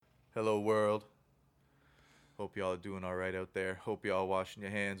Hello, world. Hope y'all are doing all right out there. Hope y'all washing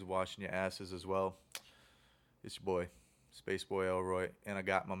your hands, washing your asses as well. It's your boy, Space Boy Elroy, and I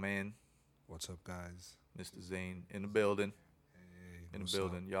got my man, What's up, guys? Mr. Zane, in the building. Hey, In the what's up?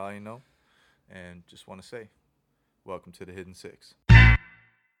 building, y'all ain't know. And just want to say, welcome to the Hidden Six.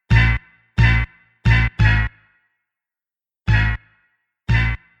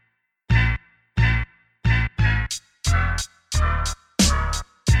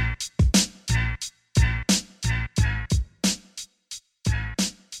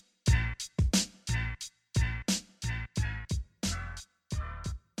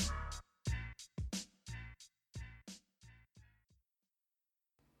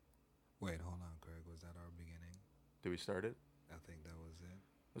 Wait, hold on, Greg. Was that our beginning? Did we start it? I think that was it.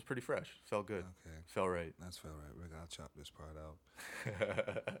 It was pretty fresh. Felt good. Okay, Felt right. that's felt right. We're gonna chop this part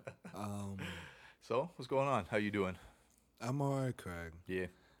out. Um, So, what's going on? How you doing? I'm alright, Craig. Yeah,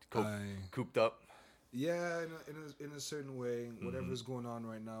 I cooped up. yeah, in a certain way, Mm-hmm. whatever's going on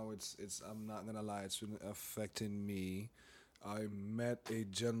right now, it's. I'm not gonna lie, it's been affecting me. I met a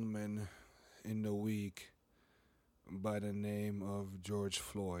gentleman in the week by the name of George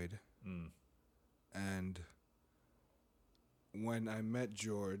Floyd, Mm. and when I met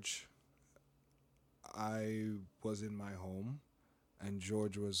George, I was in my home, and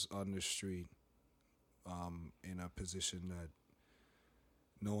George was on the street, in a position that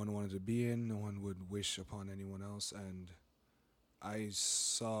no one wanted to be in, no one would wish upon anyone else, and I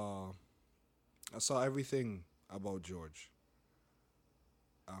saw, I saw everything about George.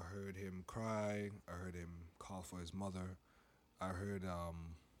 I heard him cry. I heard him call for his mother. I heard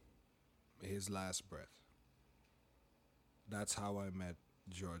his last breath. That's how I met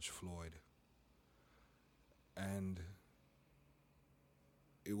George Floyd, and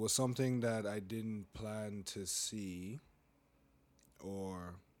it was something that I didn't plan to see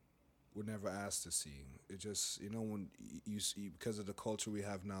or were never asked to see. It just, when you see, because of the culture we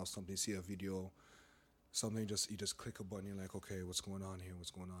have now, something, you see a video, something, just you just click a button, you're like, okay, what's going on here, what's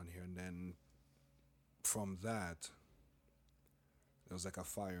going on here, and then from that, there was like a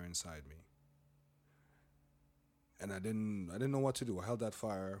fire inside me, and I didn't know what to do. I held that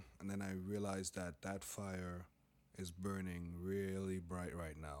fire, and then I realized that that fire is burning really bright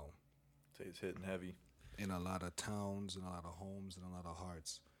right now Say it's hitting heavy. in a lot of towns, in a lot of homes, in a lot of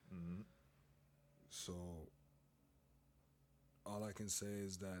hearts. Mm-hmm. So all I can say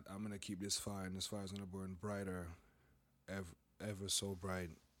is that I'm gonna keep this fire, and this fire is gonna burn brighter, ever, ever so bright,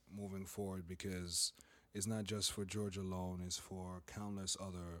 moving forward. Because it's not just for George alone; it's for countless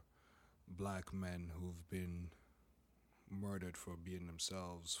other black men who've been murdered for being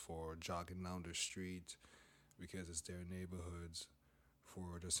themselves, for jogging down the street because it's their neighborhoods,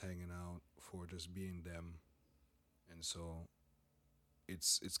 for just hanging out, for just being them. And so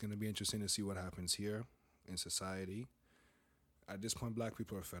it's gonna be interesting to see what happens here in society. At this point, black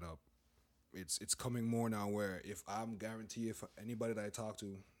people are fed up. It's coming more now where, if I'm guarantee, if anybody that I talk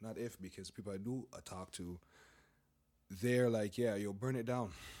to, not if, because people I do talk to, they're like, yeah, yo, burn it down,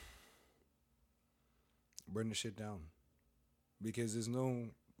 burn the shit down, because there's no,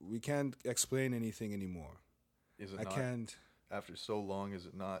 we can't explain anything anymore. Is it I not can't. after so long, is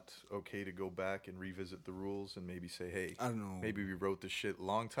it not okay to go back and revisit the rules and maybe say, hey, I don't know. maybe we wrote this shit a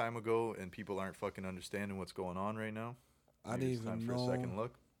long time ago and people aren't fucking understanding what's going on right now? I Maybe didn't it's time even for a know. second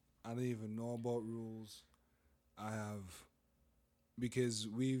look. I didn't even know about rules. I have, because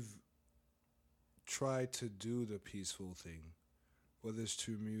we've tried to do the peaceful thing, whether it's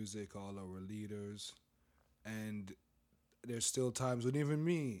through music, all our leaders, and there's still times when even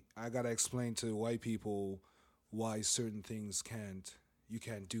me, I gotta explain to white people why certain things can't. You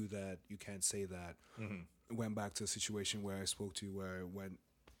can't do that. You can't say that. Hmm. Went back to a situation where I spoke to you, where I went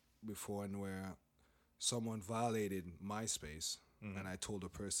before, and where someone violated my space, Hmm. and I told the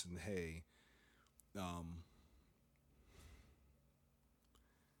person, "Hey, um,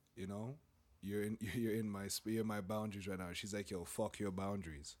 you know, you're in my you're in my boundaries right now." She's like, "Yo, fuck your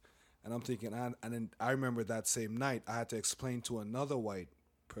boundaries," and I'm thinking, and then I remember that same night I had to explain to another white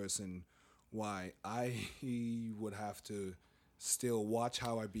person why I would have to still watch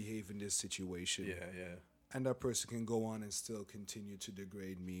how I behave in this situation, Yeah, yeah. and that person can go on and still continue to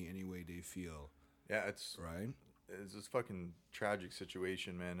degrade me any way they feel, Yeah, it's right? it's this fucking tragic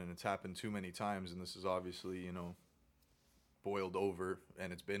situation, man, and it's happened too many times, and this is obviously, boiled over,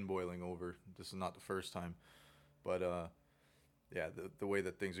 and it's been boiling over. This is not the first time, but yeah, the way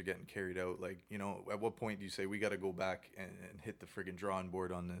that things are getting carried out, like, at what point do you say we got to go back and hit the friggin' drawing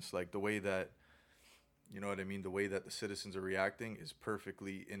board on this? Like, the way that, you know what I mean, the way that the citizens are reacting is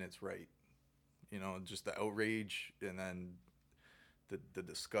perfectly in its right. Just the outrage, and then the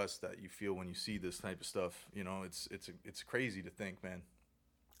disgust that you feel when you see this type of stuff. You know, it's crazy to think, man.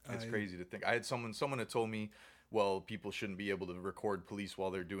 It's crazy to think. I had someone had told me, well, people shouldn't be able to record police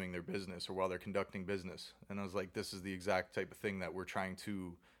while they're doing their business or while they're conducting business. And I was like, this is the exact type of thing that we're trying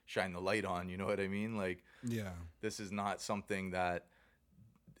to shine the light on. You know what I mean? Like, Yeah. this is not something that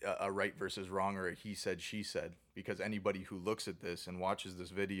a right versus wrong or a he said, she said, because anybody who looks at this and watches this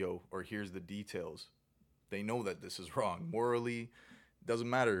video or hears the details, they know that this is wrong. Morally, doesn't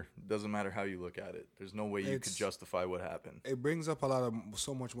matter. Doesn't matter how you look at it. There's no way you could justify what happened. It brings up a lot of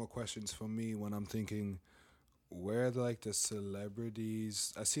so much more questions for me when I'm thinking, where are like the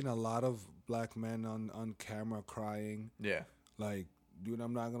celebrities? I've seen a lot of black men on camera crying. Yeah. Like, dude,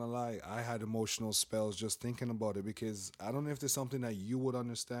 I'm not gonna lie, I had emotional spells just thinking about it, because I don't know if there's something that you would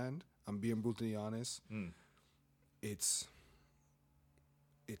understand. I'm being brutally honest. It's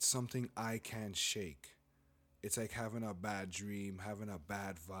something I can't shake. It's like having a bad dream, having a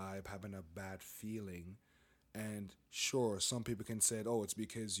bad vibe, having a bad feeling. And sure, some people can say, oh, it's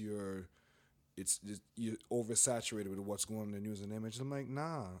because you're oversaturated with what's going on in the news and image. I'm like,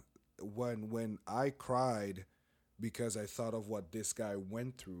 nah. When I cried because I thought of what this guy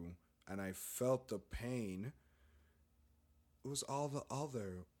went through and I felt the pain, it was all the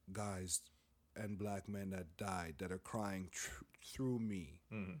other guys and black men that died that are crying through me.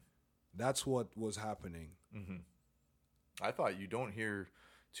 That's what was happening. I thought you don't hear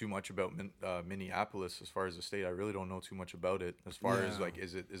too much about Minneapolis as far as the state. I really don't know too much about it as far as like,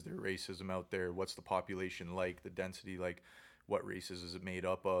 is there racism out there? What's the population like? The density, like what races is it made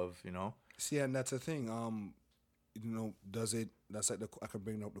up of? You know? See, and that's the thing. You know, that's like I could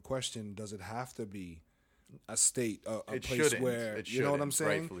bring up the question, does it have to be a state, a place where, you know what I'm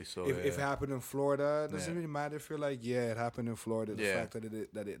saying? Rightfully so, if it happened in Florida, it doesn't really matter if you're like, yeah, it happened in Florida. The fact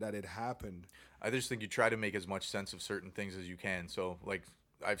that it happened. I just think you try to make as much sense of certain things as you can. So like,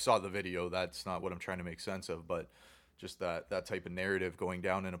 I saw the video. That's not what I'm trying to make sense of, but just that type of narrative going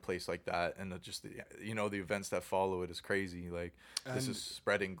down in a place like that, and just the events that follow it is crazy. Like, this is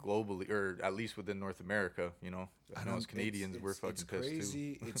spreading globally, or at least within North America. You know, I know as Canadians, we're fucking pissed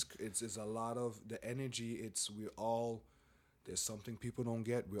crazy. too. It's a lot of the energy. There's something people don't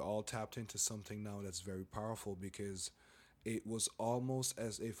get. We're all tapped into something now that's very powerful, because it was almost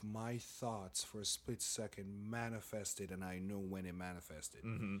as if my thoughts for a split second manifested, and I know when it manifested.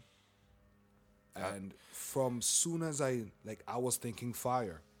 And from soon as I was thinking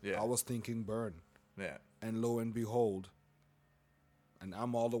fire. I was thinking burn. Yeah. And lo and behold, and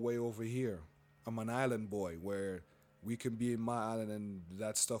I'm all the way over here. I'm an island boy where we can be in my island and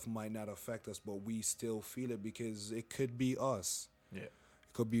that stuff might not affect us, but we still feel it, because it could be us. Yeah. It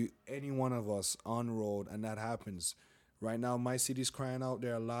could be any one of us on road, and that happens. Right now, my city's crying out.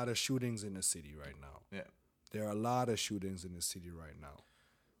 There are a lot of shootings in the city right now. Yeah. There are a lot of shootings in the city right now.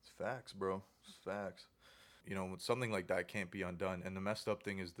 It's facts, bro. It's facts. You know, something like that can't be undone. And the messed up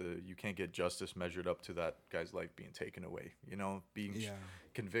thing is you can't get justice measured up to that guy's life being taken away. You know,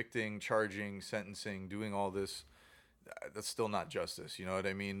 convicting, charging, sentencing, doing all this, that's still not justice. You know what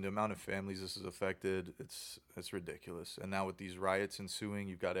I mean? The amount of families this has affected, it's ridiculous. And now with these riots ensuing,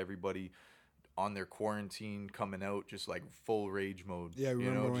 you've got everybody on their quarantine coming out just like full rage mode. Yeah,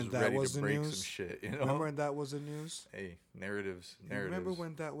 remember when that was the news? Some shit, you know? Remember when that was the news? Hey, narratives. Remember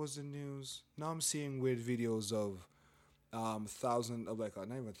when that was the news? Now I'm seeing weird videos of not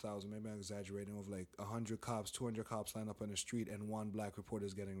even 1,000, maybe I'm exaggerating, of like 100 cops, 200 cops lined up on the street, and one black reporter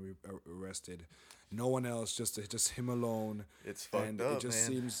is getting arrested. No one else, just him alone. It's fucked up,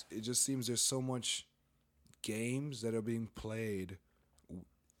 man. It just seems there's so much games that are being played.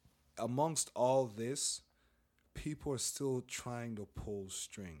 Amongst all this, people are still trying to pull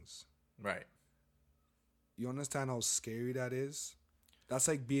strings. Right. You understand how scary that is? That's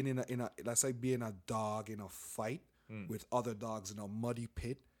like being that's like being a dog in a fight with other dogs in a muddy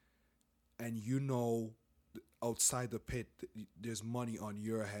pit, and you know outside the pit there's money on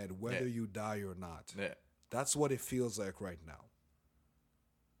your head whether you die or not. Yeah. That's what it feels like right now.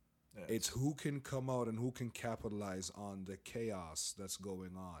 Yeah. It's who can come out and who can capitalize on the chaos that's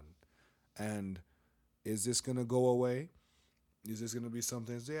going on. And is this going to go away? Is this going to be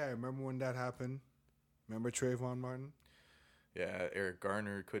something? Yeah, I remember when that happened. Remember Trayvon Martin? Yeah, Eric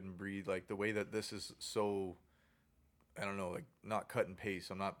Garner couldn't breathe. Like, the way that this is so, I don't know, like, not cut and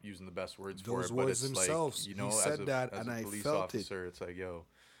paste. I'm not using the best words for it. Those words but it's themselves. like, you know, he said that, as and a I police felt officer, it's like, yo,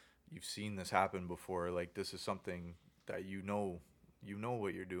 you've seen this happen before. Like, this is something that you know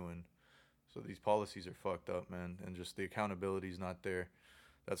what you're doing. So these policies are fucked up, man. And just the accountability is not there.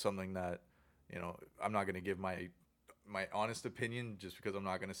 That's something that, you know, I'm not going to give my my honest opinion, just because I'm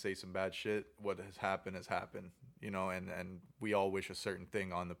not gonna say some bad shit, what has happened, you know, and we all wish a certain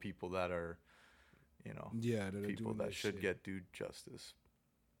thing on the people that are, you know, Yeah, that are people doing that this should shit. get due justice.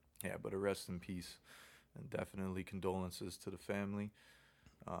 Yeah, but a rest in peace, and definitely condolences to the family.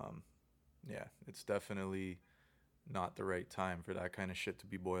 Um, yeah, it's definitely not the right time for that kind of shit to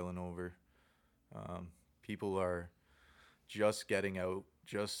be boiling over. Um, People are just getting out.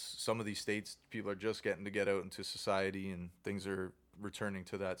 Just some of these states, people are just getting to get out into society, and things are returning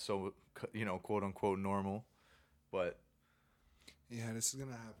to that. So, you know, quote unquote normal. But Yeah, this is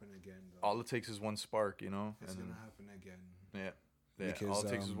gonna happen again, though. all it takes is one spark, you know, It's and gonna happen again yeah, yeah. All because it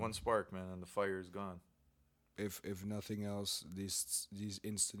takes is one spark, man, and the fire is gone. if nothing else, these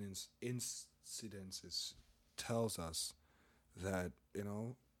incidences tells us that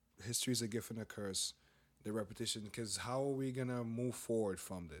history is a gift and a curse. The repetition, because how are we gonna move forward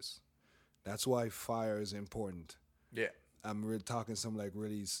from this? That's why fire is important. Yeah, I'm really talking some like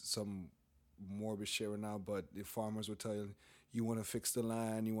really some morbid shit right now, but the farmers will tell you, you want to fix the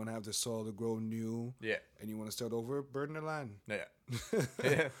land, you want to have the soil to grow new, yeah, and you want to start over, burn the land. yeah,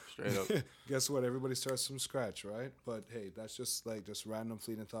 yeah. Straight up. Guess what? Everybody starts from scratch, right? But hey, that's just like just random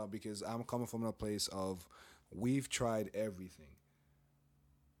fleeting thought because I'm coming from a place of we've tried everything.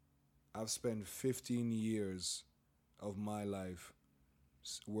 I've spent 15 years of my life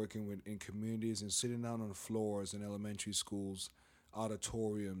working with in communities and sitting down on floors in elementary schools,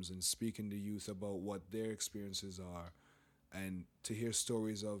 auditoriums, and speaking to youth about what their experiences are, and to hear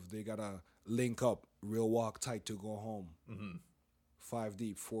stories of they gotta link up, real walk tight to go home, Mm-hmm. 5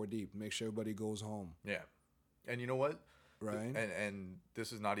 deep, 4 deep, make sure everybody goes home, Yeah, and you know what? right? And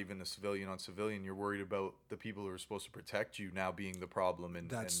this is not even a civilian on civilian. You're worried about the people who are supposed to protect you now being the problem and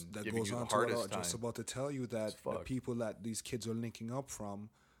That giving goes you the on to what I hardest was time. just about to tell you It's that the fucked. people that these kids are linking up from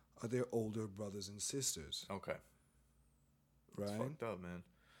are their older brothers and sisters, Okay, it's right? fucked up, man.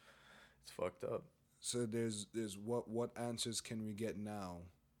 It's fucked up. So there's what answers can we get now?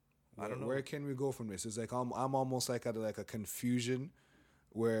 I don't know. Where can we go from this? It's like I'm almost like at like a confusion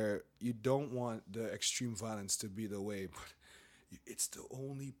where you don't want the extreme violence to be the way, but it's the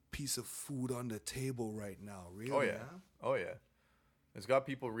only piece of food on the table right now. Really? Oh yeah, Huh? oh yeah. It's got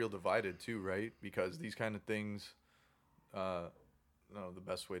people real divided too, right? Because these kind of things, no, the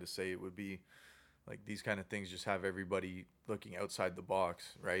best way to say it would be like these kind of things just have everybody looking outside the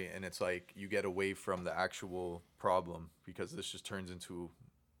box, right? And it's like you get away from the actual problem because this just turns into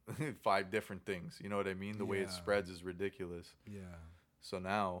five different things. You know what I mean? The way it Yeah. spreads is ridiculous. Yeah. So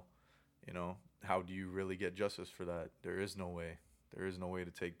now, you know, how do you really get justice for that? There is no way. There is no way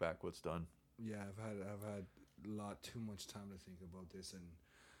to take back what's done. Yeah, I've had a lot too much time to think about this, and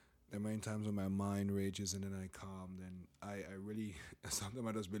there are many times when my mind rages and then I calm. Then I really sometimes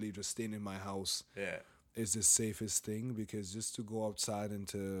I just believe just staying in my house Yeah. is the safest thing, because just to go outside and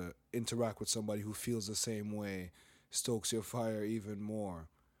to interact with somebody who feels the same way stokes your fire even more.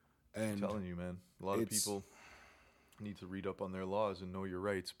 I'm And telling you, man. A lot of people need to read up on their laws and know your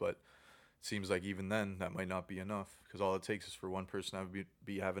rights, but it seems like even then that might not be enough because all it takes is for one person to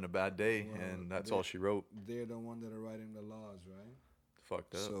be having a bad day, Well, and that's all she wrote. they're the one that are writing the laws, right?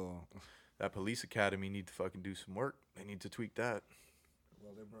 Fucked up. So, That police academy need to fucking do some work. They need to tweak that.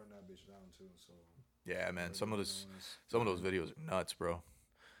 well, they burned that bitch down too. So, Yeah, man. Some of no those, one is- some of those videos are nuts, bro.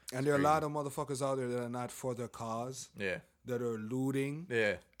 And there are a lot of motherfuckers out there that are not for the cause, Yeah. that are looting,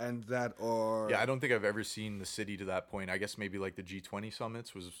 Yeah. and that are Yeah, I don't think I've ever seen the city to that point. I guess maybe like the G20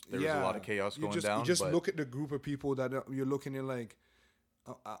 summits was there was a lot of chaos going down. You just but look at the group of people that you're looking at like,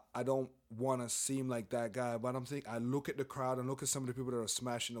 I don't want to seem like that guy, but I look at the crowd and look at some of the people that are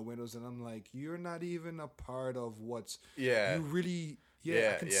smashing the windows, and I'm like, you're not even a part of what's. Yeah. You really, I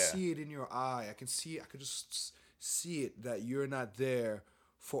Yeah, can yeah. see it in your eye. I can just see it that you're not there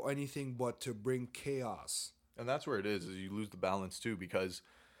for anything but to bring chaos. And that's where it is you lose the balance too, because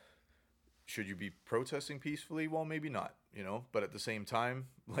should you be protesting peacefully? Well, maybe not, you know, but at the same time,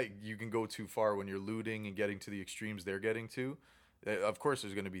 like you can go too far when you're looting and getting to the extremes they're getting to. Of course,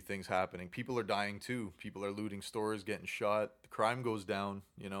 there's going to be things happening. People are dying too. People are looting stores, getting shot. The crime goes down,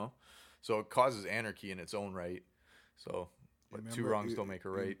 you know, so it causes anarchy in its own right. So, but two wrongs don't make a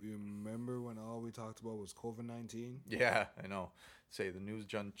right. You remember when all we talked about was COVID-19? Yeah, I know. Say the news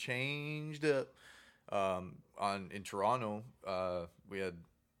done changed up. In Toronto, we had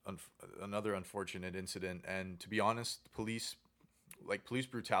another unfortunate incident, and to be honest, police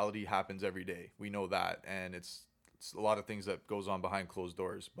brutality happens every day. We know that, and it's a lot of things that goes on behind closed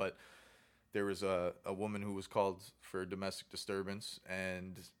doors. But there was a woman who was called for domestic disturbance,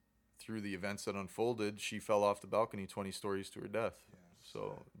 and through the events that unfolded, she fell off the balcony 20 stories to her death. Yeah,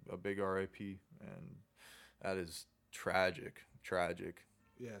 So a big RIP, and that is Tragic.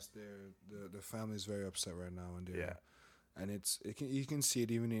 Yes, the family is very upset right now, and Yeah. and you can see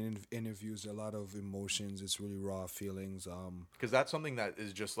it even in interviews. A lot of emotions. It's really raw feelings. Because that's something that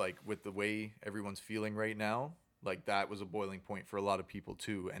is just like with the way everyone's feeling right now. Like that was a boiling point for a lot of people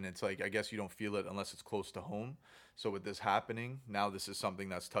too, and it's like I guess you don't feel it unless it's close to home. So with this happening now, this is something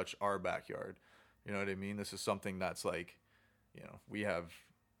that's touched our backyard. You know what I mean? This is something that's like, we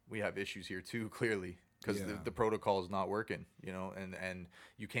have issues here too, clearly, because Yeah, the protocol is not working. And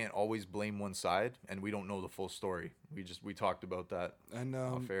you can't always blame one side, and we don't know the full story. We talked about that and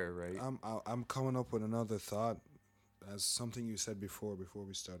off air, right? I'm coming up with another thought, as something you said before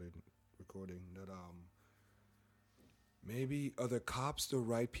we started recording, that maybe are the cops the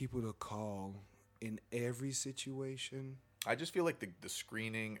right people to call in every situation? I just feel like the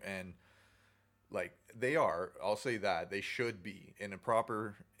screening and like they are. I'll say that they should be in a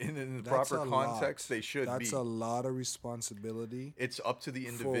proper in the That's proper a context. lot. They should That's be. a lot of responsibility It's up to the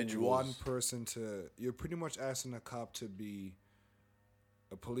for one individuals. person to. You're pretty much asking a cop to be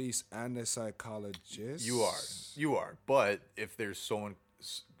a police and a psychologist. You are. But if there's so-called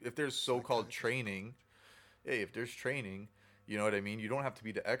Psychiatrist. training, hey, if there's training, you know what I mean? You don't have to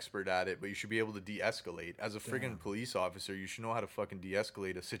be the expert at it, but you should be able to de-escalate. As a friggin' Damn. police officer, you should know how to fucking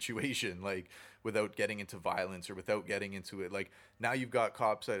de-escalate a situation, like without getting into violence or without getting into it. Like now you've got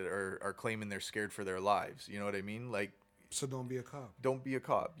cops that are claiming they're scared for their lives. You know what I mean? Like So don't be a cop. don't be a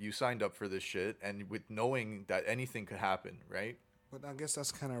cop. You signed up for this shit, and with knowing that anything could happen, right? But I guess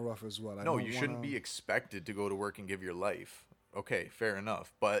that's kind of rough as well. I No, don't you shouldn't wanna- be expected to go to work and give your life. Okay, fair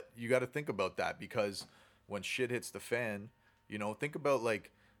enough. But you got to think about that because when shit hits the fan, think about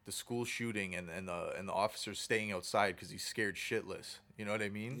like the school shooting and the officer staying outside because he's scared shitless. You know what I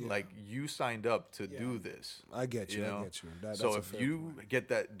mean? Yeah. Like you signed up to Yeah. do this. I get you. You know? I get you. So that's a if fair you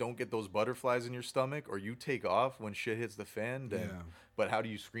point. don't get those butterflies in your stomach, or you take off when shit hits the fan, then. Yeah. But how do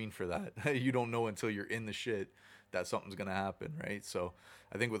you screen for that? You don't know until you're in the shit that something's gonna happen, right? So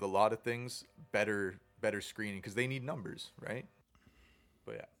I think with a lot of things, better screening because they need numbers, right?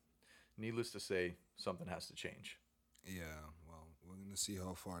 But yeah, needless to say, something has to change. Yeah, well, we're gonna see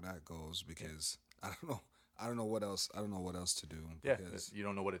how far that goes because I don't know. I don't know what else. I don't know what else to do. Yeah, Because you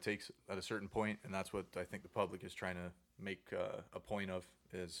don't know what it takes at a certain point, and that's what I think the public is trying to make a point of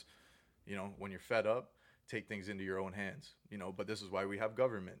is, when you're fed up, take things into your own hands. But this is why we have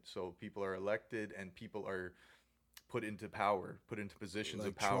government, so people are elected and people are put into power, put into positions Like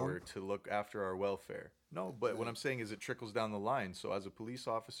of power Trump? to look after our welfare. No, but what I'm saying is it trickles down the line. So as a police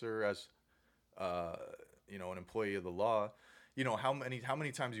officer, as uh, an employee of the law, how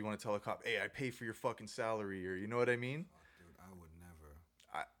many times you want to tell a cop, "Hey, I pay for your fucking salary," or you know what I mean? dude, I would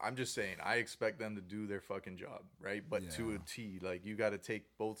never. I'm just saying, I expect them to do their fucking job, right? But to a Yeah. T, like you got to take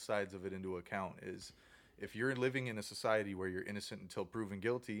both sides of it into account. Is if you're living in a society where you're innocent until proven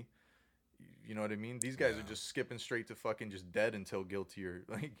guilty, you know what I mean? These guys are Yeah. just skipping straight to fucking just dead until guilty or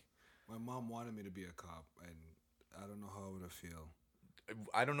like. My mom wanted me to be a cop, and I don't know how I would feel.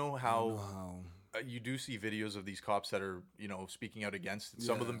 I don't know I don't how. know how. You do see videos of these cops that are, speaking out against it.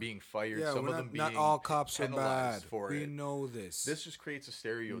 Some of them Yeah. being fired. Yeah, Some we're of them being not all cops are penalized bad. for We it. know this. This just creates a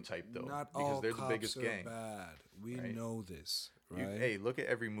stereotype, though, Not because all they're the cops biggest are gang. bad. We right? know this, You, right? hey, look at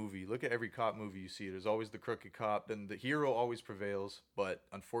every movie. Look at every cop movie you see. There's always the crooked cop. Then the hero always prevails. But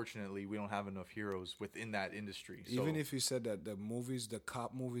unfortunately, we don't have enough heroes within that industry. So, Even if you said that the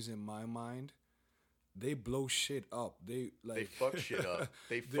cop movies in my mind, they blow shit up. They they fuck shit up.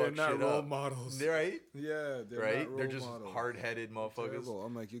 They they're fuck not shit role up. models. They're right. Yeah, they're Right? not They're role just models. hard-headed motherfuckers. Terrible.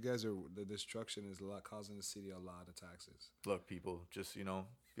 I'm like, you guys are the destruction is a lot causing the city a lot of taxes. Look, people, just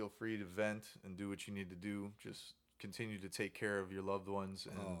feel free to vent and do what you need to do. Just continue to take care of your loved ones,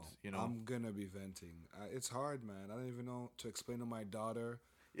 and I'm gonna be venting. It's hard, man. I don't even know to explain to my daughter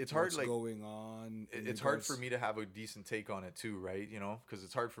it's hard. what's Like going on. it's hard for me to have a decent take on it too, right? Because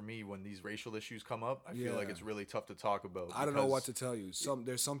it's hard for me when these racial issues come up. I feel like Yeah. it's really tough to talk about. I don't know what because- to tell you.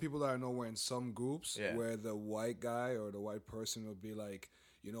 There's some people that I know where in some groups Yeah. where the white guy or the white person will be like,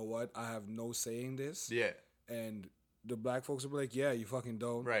 you know what, I have no say in this, Yeah, and the black folks will be like, yeah, you fucking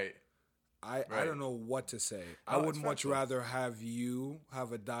don't. right. I Right. don't know what to say. I No, would it's much factual. rather have you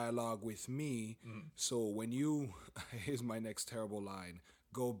have a dialogue with me. Mm-hmm. So when you, here's my next terrible line,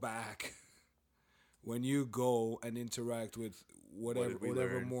 go back. When you go and interact with whatever we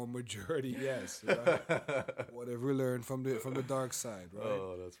learn? more majority, yes, right? Whatever we learn from the dark side, right?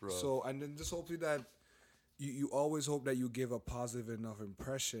 Oh, that's rough. So and then just hopefully that you always hope that you give a positive enough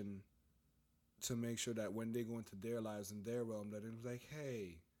impression to make sure that when they go into their lives and their realm, that it's like,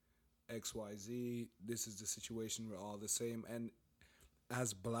 hey, XYZ, this is the situation, we're all the same. And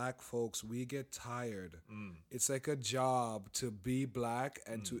as black folks, we get tired. It's like a job to be black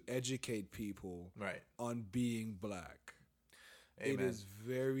and to educate people Right. on being black. Hey, It man, is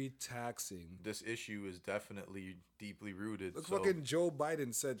very taxing. this issue is definitely deeply rooted. Look, So, fucking Joe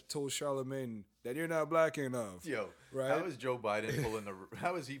Biden told Charlemagne that you're not black enough. yo, Right? how is Joe Biden pulling the?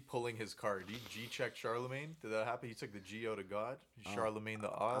 How is he pulling his card? Did he G-check Charlemagne? Did that happen? He took the G out of God. Charlemagne the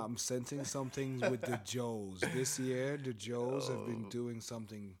odd. I'm sensing some things with the Joes. This year, the Joes have been doing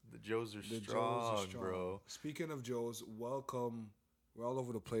something. The Joes are The strong, Joes are strong, bro. Speaking of Joes, welcome. We're all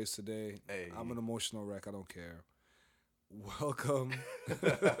over the place today. Hey. I'm an emotional wreck. I don't care. Welcome.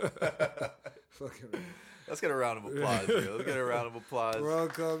 Fucking. Let's get a round of applause, yo. Let's get a round of applause.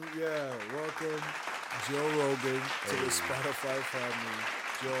 Welcome, welcome, Joe Rogan to the Spotify family.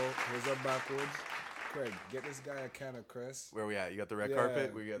 Joe, here's up backwards. Craig, get this guy a can of Crest. Where we at? You got the red Yeah,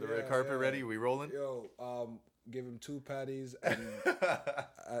 carpet? We got the red yeah, carpet yeah. ready? We rolling? Yo, give him 2 patties and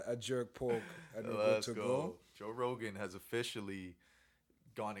a jerk pork, and we're good Let's to go. go. Joe Rogan has officially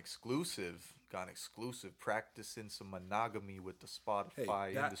gone exclusive, practicing some monogamy with the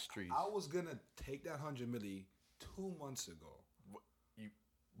Spotify industries. I was gonna take that 100 milli 2 months ago.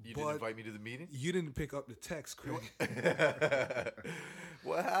 You didn't invite me to the meeting? You didn't pick up the text, Craig.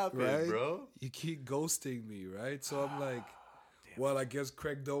 What happened, Right? bro? You keep ghosting me, right? So I'm like, well, I guess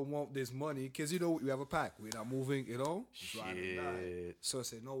Craig don't want this money because, we have a pack. We're not moving, It's ride or die. Shit. So I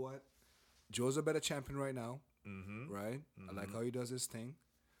said, you know what? Joe's a better champion right now, right? I like how he does his thing.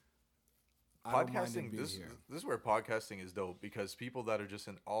 I don't mind him Podcasting, being this here. is where podcasting is dope because people that are just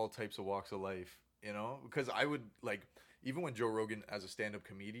in all types of walks of life, because I would like, even when Joe Rogan as a stand-up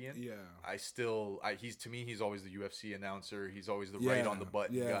comedian, Yeah. he's always the UFC announcer. He's always the right on the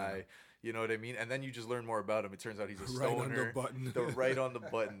button guy. You know what I mean? And then you just learn more about him. It turns out he's a stoner. Right on the button. The right on the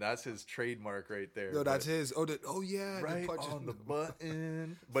button. That's his trademark right there. No, that's his. Oh yeah. Right on the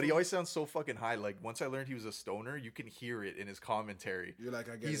button. But he always sounds so fucking high. Like, once I learned he was a stoner, you can hear it in his commentary. You're like,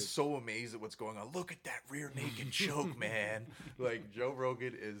 I get He's it. so amazed at what's going on. Look at that rear naked choke, man. Like, Joe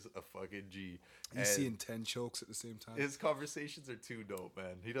Rogan is a fucking G. He's seeing 10 chokes at the same time. His conversations are too dope,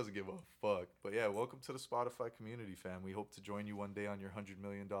 man. He doesn't give a fuck. But yeah, welcome to the Spotify community, fam. We hope to join you one day on your $100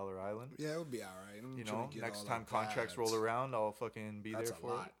 million island. Yeah, it would be all right. I'm You trying know, to get next all time of contracts that. roll around, I'll fucking be That's there a for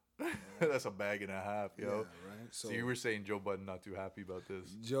lot. it. That's a bag and a half, yo. Yeah, right. So you were saying Joe Budden not too happy about this.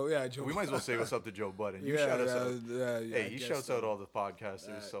 Joe. We might as well say what's up to Joe Budden. You Yeah, shout us yeah, out. yeah, Hey, I he guess shouts so. out all the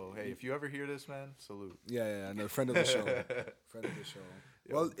podcasters. So hey, if you ever hear this, man, salute. Yeah, no, friend of the show. Friend of the show.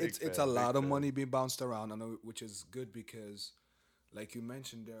 Yo, Well, big it's fan, a lot big of fan. money being bounced around, which is good because, like you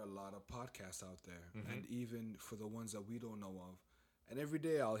mentioned, there are a lot of podcasts out there, and even for the ones that we don't know of. And every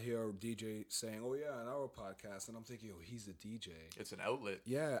day I'll hear a DJ saying, "Oh yeah, on our podcast," and I'm thinking, "Oh, he's a DJ." It's an outlet.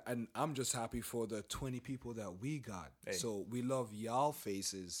 Yeah, and I'm just happy for the 20 people that we got. Hey. So we love y'all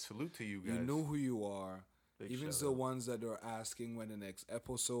faces. Salute to you guys. You know who you are. Big Even shout the out. ones that are asking when the next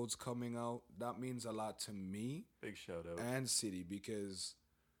episode's coming out, that means a lot to me Big shout out. and City because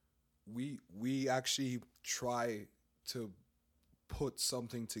we actually try to put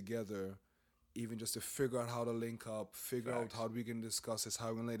something together, even just to figure out how to link up, figure Facts. out how we can discuss this, how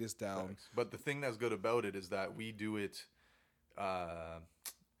we can lay this down. Facts. But the thing that's good about it is that we do it.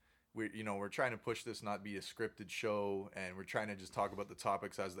 We're trying to push this not be a scripted show, and we're trying to just talk about the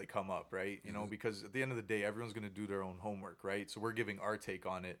topics as they come up, right? Because at the end of the day, everyone's going to do their own homework, right? So we're giving our take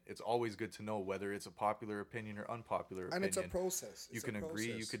on it. It's always good to know whether it's a popular opinion or unpopular opinion. And it's a process. You can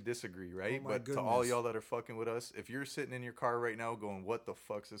agree, you could disagree, right? Oh my But to all goodness. y'all that are fucking with us, if you're sitting in your car right now going, "What the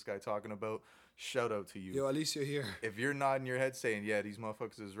fuck's this guy talking about?" Shout out to you. Yo, at least you're here. If you're nodding your head saying, "Yeah, these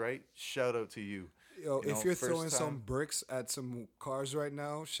motherfuckers is right," shout out to you. Yo, You if know, you're first throwing some time- bricks at some cars right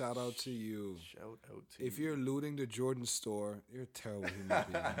now, shout out to you. Shout out to If you. you're looting the Jordan store, you're a terrible human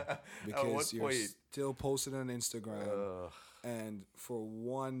being At because what you're point- still posting on Instagram. Ugh. And for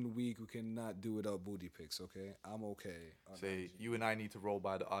 1 week, we cannot do without booty pics. Okay, I'm okay. on Say IG. you and I need to roll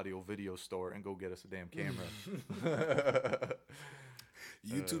by the audio video store and go get us a damn camera.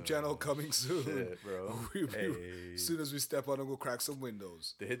 YouTube channel coming soon. Shit, bro. Hey. As soon as we step on and go crack some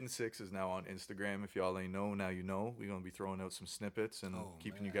windows. The Hidden Six is now on Instagram. If y'all ain't know, now you know. We're gonna be throwing out some snippets and Oh,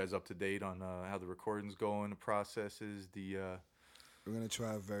 keeping you man. guys up to date on how the recording's going, the processes, the We're gonna try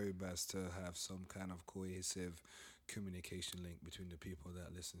our very best to have some kind of cohesive communication link between the people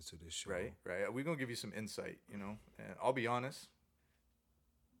that listens to this show. right. We're gonna give you some insight, And I'll be honest.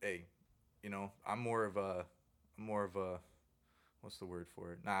 Hey, I'm more of a what's the word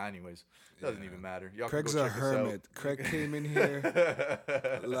for it? Nah, anyways, doesn't Yeah. even matter. Y'all Craig's can go a check us out. hermit. Craig came in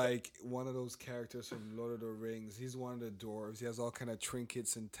here like one of those characters from Lord of the Rings. He's one of the dwarves. He has all kind of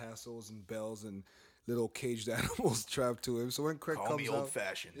trinkets and tassels and bells and little caged animals trapped to him. So when Craig Call me comes old out,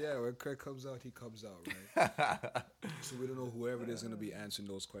 fashioned. yeah, when Craig comes out, he comes out, right? So we don't know whoever it is going to be answering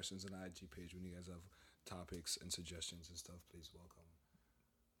those questions on the IG page. When you guys have topics and suggestions and stuff, please welcome.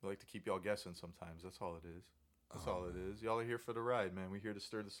 I like to keep y'all guessing sometimes. That's all it is. That's all it is. Y'all are here for the ride, man. We're here to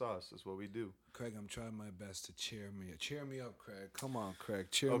stir the sauce. That's what we do. Craig, I'm trying my best to cheer me. Cheer me up, Craig. Come on, Craig.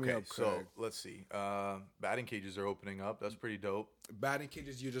 Cheer me up, Craig. So let's see. Batting cages are opening up. That's pretty dope. Batting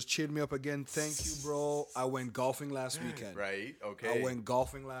cages, you just cheered me up again. Thank you, bro. I went golfing last weekend. Right. Okay. I went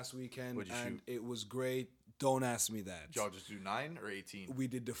golfing last weekend, What'd you and shoot? it was great. Don't ask me that. Did y'all just do 9 or 18? We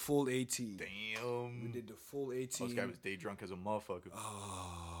did the full 18. Damn. We did the full 18. This guy was day drunk as a motherfucker.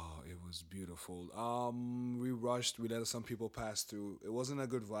 Oh, it was beautiful. We rushed. We let some people pass through. It wasn't a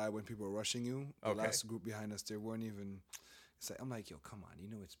good vibe when people were rushing you. The last group behind us, they weren't even. It's like, I'm like, yo, come on, you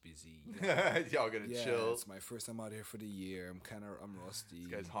know it's busy. Y'all gonna chill. It's my first time out here for the year. I'm rusty.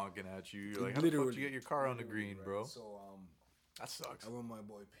 This guy's honking at you. You're like, how the fuck did you get your car on the green, right? bro? So that sucks. I went with my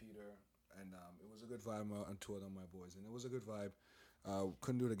boy Peter, and it was a good vibe on tour with my boys, and it was a good vibe.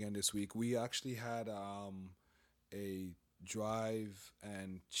 Couldn't do it again this week. We actually had a drive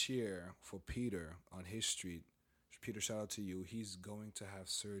and cheer for Peter on his street. Peter, shout out to you. He's going to have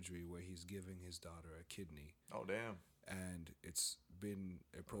surgery where he's giving his daughter a kidney. Oh, damn. And it's been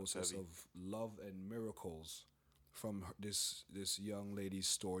a process of love and miracles from this young lady's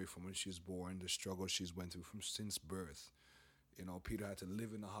story from when she was born, the struggle she's went through from since birth. You know, Peter had to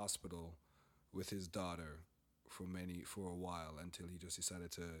live in the hospital with his daughter for a while until he just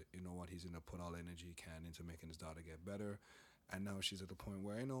decided to, you know what, he's going to put all the energy he can into making his daughter get better. And now she's at the point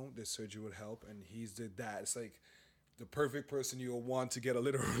where, you know, this surgery would help, and he's the dad. It's like the perfect person you'll want to get a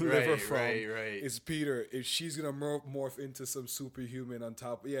little liver from is Peter. If she's gonna morph into some superhuman on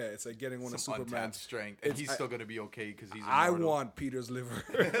top, it's like getting one of Superman's strength, and he's still gonna be okay because he's. I want Peter's liver.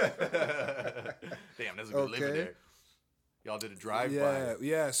 Damn, that's a good liver there. Y'all did a drive-by.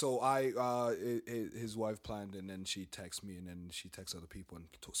 Yeah. So his wife planned, and then she texted me, and then she texted other people and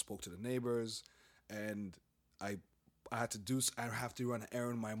spoke to the neighbors, and I have to run an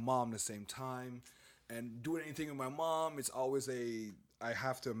errand with my mom at the same time. And doing anything with my mom, it's always I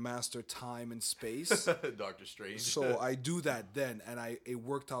have to master time and space. Doctor Strange. So I do that then, and it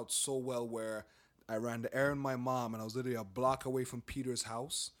worked out so well where I ran the errand with my mom, and I was literally a block away from Peter's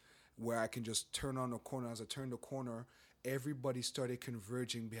house, where I can just turn on the corner. As I turned the corner, everybody started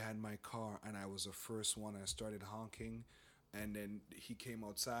converging behind my car, and I was the first one. I started honking, and then he came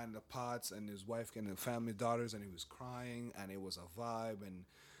outside in the pots, and his wife and the family daughters, and he was crying, and it was a vibe, and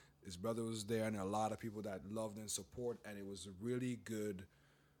his brother was there, and a lot of people that loved and support, and it was a really good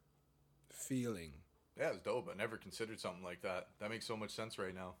feeling. Yeah, it's dope. I never considered something like that. That makes so much sense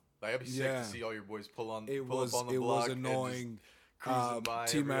right now. Like, I'd be sick to see all your boys pull up on the block. It was annoying.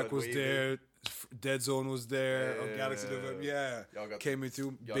 T-Mac was there. Dead Zone was there. Galaxy Development. Came in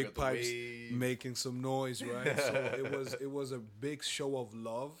through big pipes, making some noise, right? So it was a big show of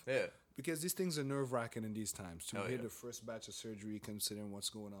love. Yeah. Because these things are nerve-wracking in these times. To hear the first batch of surgery, considering what's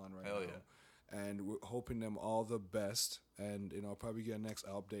going on right now. Yeah. And we're hoping them all the best. And, you know, I'll probably get a next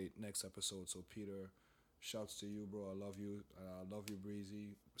update, next episode. So, Peter, shouts to you, bro. I love you. I love you,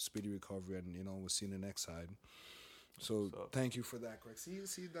 Breezy. Speedy recovery. And, you know, we'll see you in the next side. So, thank you for that, Greg.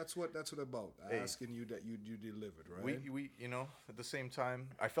 See, that's what about. Asking you that you delivered, right? We, you know, at the same time,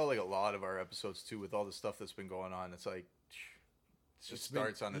 I felt like a lot of our episodes, too, with all the stuff that's been going on, it's like... It just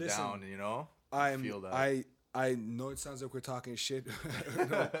starts on the down, you know? I feel that. I know it sounds like we're talking shit.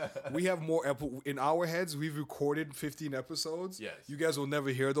 No, we have more in our heads. We've recorded 15 episodes. Yes. You guys will never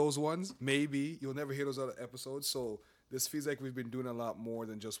hear those ones. Maybe you'll never hear those other episodes. So this feels like we've been doing a lot more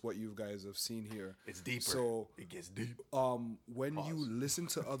than just what you guys have seen here. It's deeper. So it gets deep. When you listen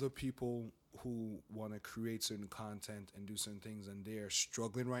to other people who want to create certain content and do certain things, and they're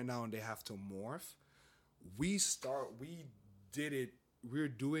struggling right now and they have to morph, we're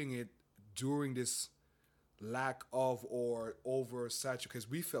doing it during this lack of or oversaturation, because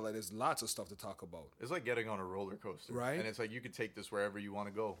we feel like there's lots of stuff to talk about. It's like getting on a roller coaster, right? And it's like you could take this wherever you want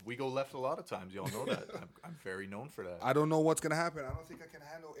to go. We go left a lot of times, y'all know that. I'm very known for that. I don't know what's gonna happen. I don't think I can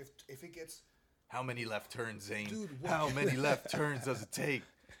handle if it gets. How many left turns, Zane? Dude, how many left turns does it take?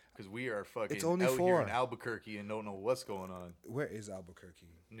 Because we are fucking it's only out 4 here in Albuquerque and don't know what's going on. Where is Albuquerque?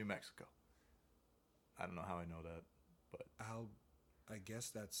 New Mexico. I don't know how I know that, but I guess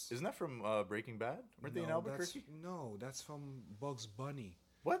that's... Isn't that from Breaking Bad? Weren't they in Albuquerque? That's from Bugs Bunny.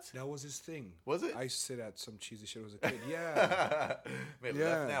 What? That was his thing. Was it? I used to say that some cheesy shit was a kid. Yeah. Man,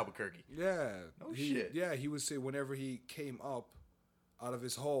 left in Albuquerque. Yeah. No shit. Yeah, he would say whenever he came up out of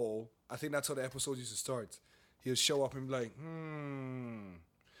his hole, I think that's how the episodes used to start. He would show up and be like,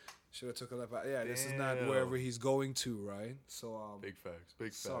 Should have took a left out. Yeah, this is not Damn. wherever he's going to, right? So, Big facts.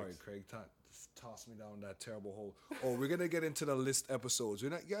 Big sorry, facts. Craig, toss me down that terrible hole. Oh, we're gonna get into the list episodes. You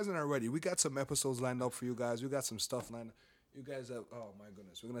guys are not ready. We got some episodes lined up for you guys. We got some stuff lined up. You guys have. Oh my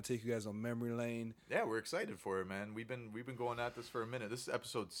goodness, we're gonna take you guys on memory lane. Yeah, we're excited for it, man. We've been going at this for a minute. This is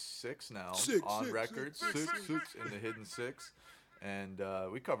episode 6 now Six, on six, record. six, Six in the hidden 6. And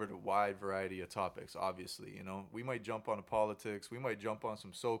we covered a wide variety of topics, obviously. You know, we might jump on politics. We might jump on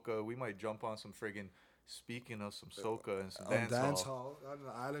some soca. We might jump on some friggin', speaking of some soca and some dancehall. On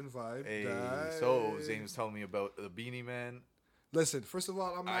the island vibe. Hey, so Zane was telling me about the Beanie Man. Listen, first of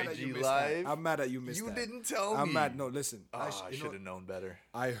all, I'm mad that you IG missed Live. that. I'm mad that you missed You that. didn't tell me. I'm mad. No, listen. I should have known better.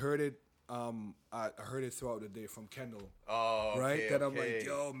 I heard it. I heard it throughout the day from Kendall. Oh, okay, right. Then I'm okay. like,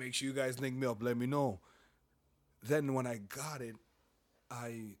 yo, make sure you guys link me up. Let me know. Then when I got it,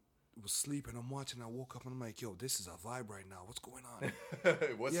 I was sleeping. I'm watching. I woke up and I'm like, yo, this is a vibe right now. What's going on?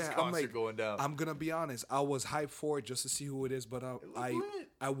 What's this concert going down? I'm gonna be honest. I was hyped for it just to see who it is, but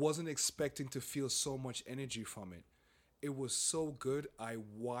I wasn't expecting to feel so much energy from it. It was so good. I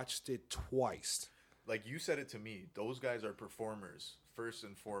watched it twice. Like you said it to me, those guys are performers first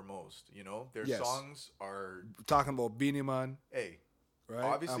and foremost. You know, their Yes. songs are Talking about Beanie Man, hey, right?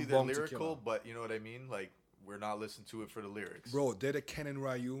 obviously I'm they're bummed to kill lyrical, him. but you know what I mean. Like we're not listening to it for the lyrics, Bro, they're the Ken and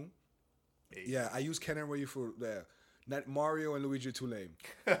Ryu. Hey. Yeah, I use Ken and Ryu for the not Mario and Luigi too lame.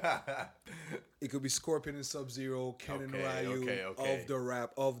 It could be Scorpion and Sub-Zero, Ken and Ryu okay. of the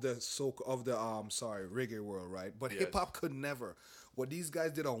rap of the reggae world, right? But Yes. hip hop could never. What these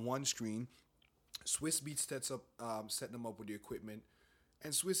guys did on one screen, Swiss Beats set them up with the equipment,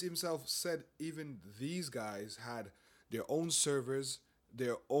 and Swiss himself said even these guys had their own servers,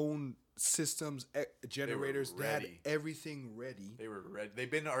 their own systems, generators. They had ready. everything ready. They were ready. They've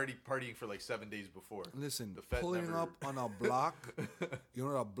been already partying for like 7 days before. Listen, The Fed pulling never- up on a block, you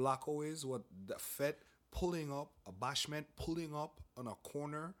know what a blocko is? What the Fed pulling up, a bashment pulling up on a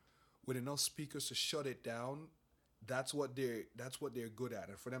corner with enough speakers to shut it down. That's what they're good at,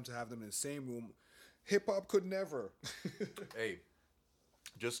 and for them to have them in the same room, hip hop could never. Hey,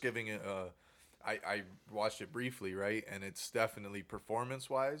 just giving it. I watched it briefly, right, and it's definitely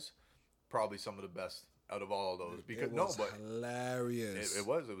performance-wise, probably some of the best out of all of those. Because It was hilarious. it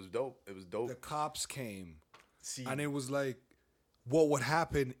was dope. It was dope. The cops came, See, and it was like, what would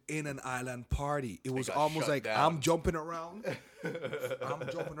happen in an island party? It was got almost shut like down. I'm jumping around,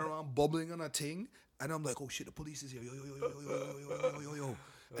 bubbling on a thing, and I'm like, oh shit, the police is here, yo yo yo yo yo yo yo yo yo.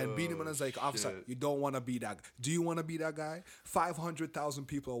 And Beanie Man is like, officer, shit. you don't want to be that. Do you want to be that guy? 500,000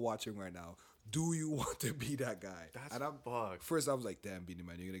 people are watching right now. Do you want to be that guy? That's and I'm fucked. First, I was like, damn, Beanie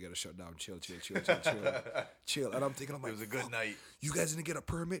Man, you're gonna get a shutdown. Chill. Chill. And I'm thinking, I'm like, it was a good fuck, night you guys didn't get a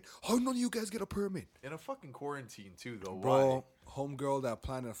permit? How none of you guys get a permit? in a fucking quarantine too, though. Bro, Why? homegirl that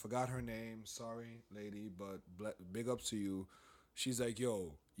planned, I forgot her name. Sorry, lady, but big ups to you. She's like,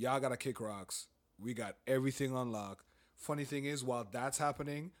 yo, y'all gotta kick rocks. We got everything on lock. Funny thing is, while that's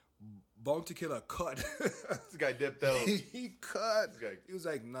happening, Bounty Killer cut. This guy dipped out. He cut. This guy- He was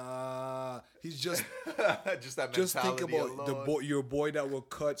like, nah. He's just Just that just think mentality about alone. your boy that will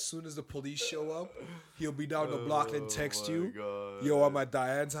cut. Soon as the police show up, he'll be down the block and text my you, God. yo, I'm at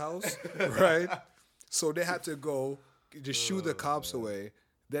Diane's house, right? So they had to go, just shoo the cops away.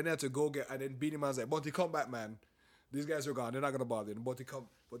 Then they had to go get, and then Beanie Man's like, Bunty, come back, man. These guys are gone. They're not gonna bother you. And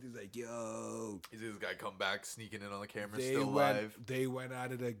Bunty's like, yo. You see this guy come back, sneaking in on the camera, They still went, live. They went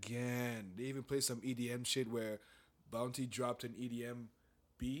at it again. They even played some EDM shit where Bounty dropped an EDM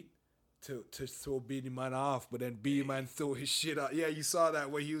beat to throw Beanie Man off, but then Beanie Man threw his shit out. Yeah, you saw that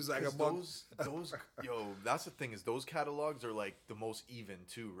where he was like, Those, yo, that's the thing is those catalogs are like the most even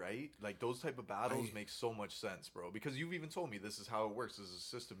too, right? Like those type of battles make so much sense, bro. Because you've even told me this is how it works. This is a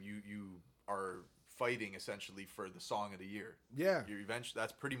system. You are fighting essentially for the song of the year. Yeah. You're eventually,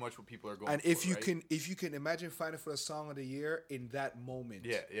 that's pretty much what people are going. and for, if you right? can imagine fighting for the song of the year in that moment,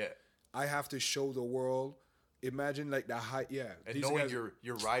 yeah. I have to show the world. Imagine like the high, yeah. And these knowing guys-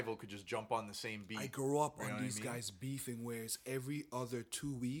 your rival could just jump on the same beat. I grew up You know on what I these mean? guys beefing where it's every other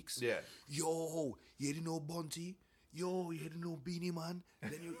 2 weeks. Yeah. Yo, you didn't know Bunty? Yo, you didn't know Beanie Man?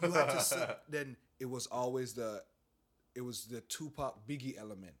 Then you had to see. Then it was always the Tupac Biggie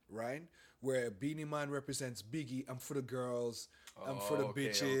element, right? Where Beanie Man represents Biggie. I'm for the girls. I'm for the okay,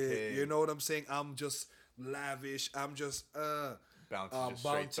 bitches. okay. You know what I'm saying? I'm just lavish. I'm just Bounty's just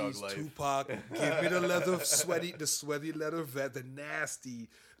straight thug Bounty's life. Tupac. Give me the sweaty leather vest, the nasty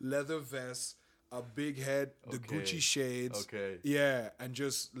leather vest, a big head, the Okay. Gucci shades. Okay. Yeah, and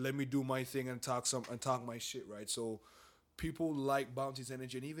just let me do my thing and talk my shit, right? So people like Bounty's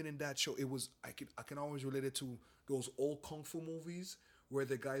energy, and even in that show, it was I can always relate it to those old kung fu movies where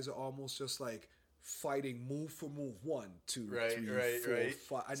the guys are almost just like fighting move for move, 1, 2, Right, 3, right, 4, right.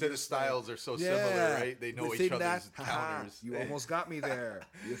 5. So the styles are so similar, right? They know each other's counters. You almost got me there.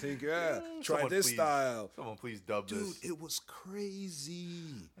 You think, yeah, try Someone this please, style. Someone please dub Dude, this. it was crazy.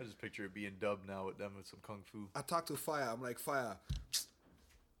 I just picture it being dubbed now with them with some kung fu. I talked to Fire. I'm like, Fire,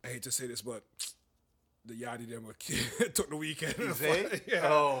 I hate to say this, but the Yachty them took the weekend. Yeah.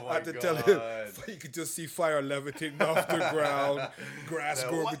 Oh my I had to God. tell him, you could just see Fire levitating off the ground, grass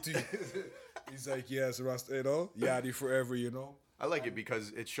growing between. He's like, yes, Rasta, Yachty forever, I like it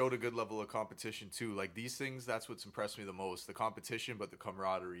because it showed a good level of competition too. Like these things, that's what's impressed me the most. The competition, but the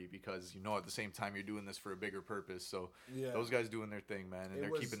camaraderie, because at the same time you're doing this for a bigger purpose. So those guys doing their thing, man, and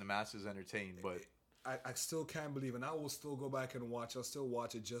they're keeping the masses entertained. But I still can't believe, and I will still go back and watch. I'll still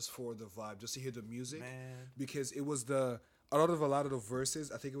watch it just for the vibe, just to hear the music, man. Because it was a lot of the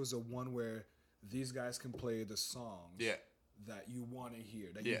verses. I think it was the one where these guys can play the songs that you want to hear,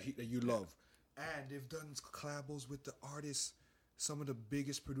 that you love, and they've done collabos with the artists. Some of the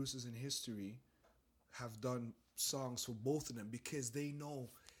biggest producers in history have done songs for both of them because they know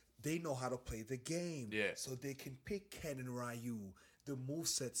how to play the game. Yeah. So they can pick Ken and Ryu. The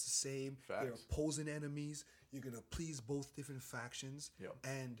moveset's the same. Facts. They're opposing enemies. You're going to please both different factions. Yep.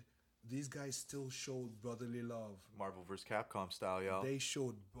 And these guys still showed brotherly love. Marvel vs. Capcom style, y'all. They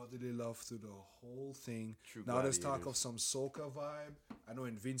showed brotherly love through the whole thing. True now there's talk gladiators. of some soca vibe. I know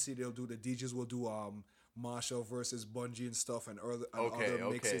in Vinci the DJs will do Marshall versus Bungie and stuff, and other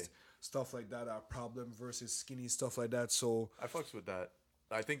mixes, stuff like that. Problem versus Skinny, stuff like that. So I fucks with that.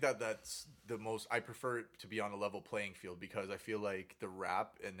 I think that's the most. I prefer it to be on a level playing field because I feel like the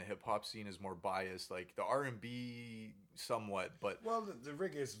rap and the hip hop scene is more biased. Like the R&B, somewhat, but the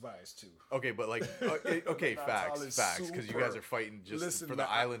reggae is biased too. Okay, but like facts, because you guys are fighting just for the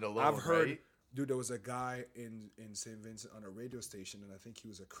island alone. I've heard, right? Dude, there was a guy in St. Vincent on a radio station, and I think he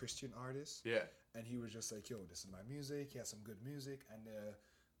was a Christian artist. Yeah. And he was just like, yo, this is my music. He has some good music. And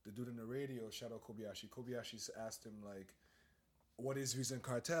the dude on the radio, shout out Kobayashi. Kobayashi asked him, like, what is Reason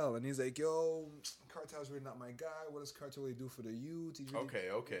Cartel? And he's like, yo, Cartel's really not my guy. What does Cartel really do for the youth? He's really,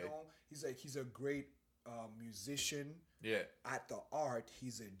 okay. He's like, he's a great musician. Yeah. At the art,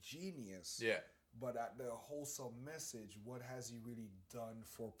 he's a genius. Yeah. But at the wholesome message, what has he really done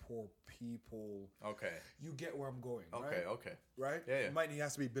for poor people? Okay. You get where I'm going, right? Okay. Right? Yeah. He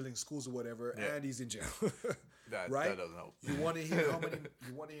has to be building schools or whatever, and he's in jail. That right? doesn't help. You want to hear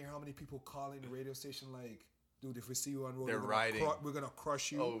how many people call in the radio station like, dude, if we see you on road, we're gonna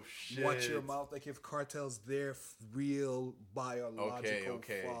crush you. Oh shit! Watch your mouth. Like if Cartel's their real biological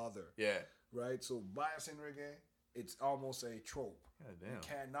father. Yeah. Right. So bias in reggae, it's almost a trope. God damn. You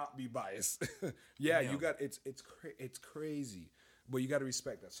cannot be biased. Yeah, Damn. you got it's crazy, but you got to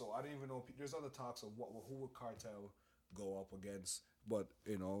respect that. So I don't even know. There's other talks of who would Cartel go up against, but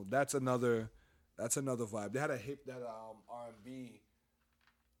that's another vibe. They had R&B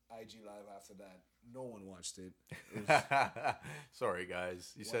IG live after that. No one watched it. Sorry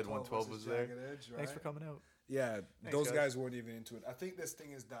guys, you said 112 was there. Edge, right? Thanks for coming out. Yeah, Thanks, those guys weren't even into it. I think this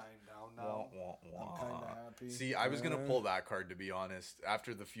thing is dying down now. I'm kind of happy. See, I was gonna pull that card, to be honest.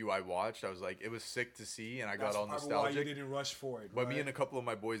 After the few I watched, I was like, it was sick to see, and I got all nostalgic. Why you didn't rush for it. But right? me and a couple of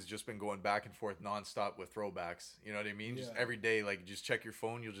my boys just been going back and forth nonstop with throwbacks. You know what I mean? Just every day, like, just check your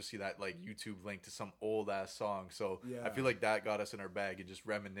phone, you'll just see that like YouTube link to some old ass song. So I feel like that got us in our bag and just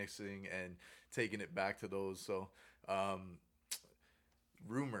reminiscing and taking it back to those. So,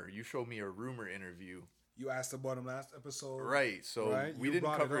 Rumor, you showed me a Rumor interview. You asked about him last episode. Right. So we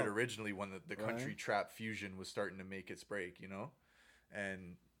didn't cover it originally when the country right? trap fusion was starting to make its break,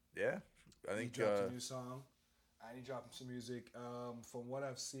 And yeah, I think he dropped a new song and he dropped some music. From what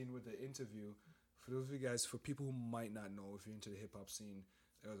I've seen with the interview, for those of you guys, for people who might not know, if you're into the hip hop scene,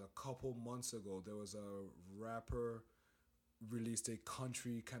 there was a couple months ago, there was a rapper released a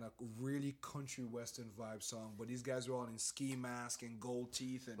country, kind of really country western vibe song, but these guys were all in ski mask and gold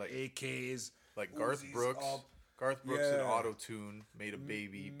teeth and AKs. Like Garth Brooks. Garth Brooks in auto-tune made a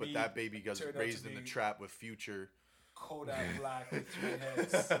baby, but that baby got raised in the trap with Future. Kodak Black with 3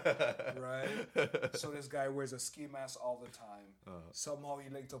 heads, right? So this guy wears a ski mask all the time. Somehow he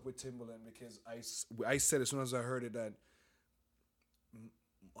linked up with Timbaland because I said as soon as I heard it that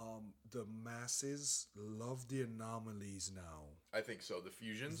the masses love the anomalies now. I think so. The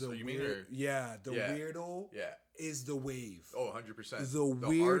fusions? The weirdo is the wave. Oh, 100%. The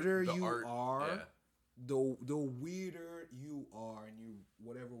weirder you are, the weirder you are, and you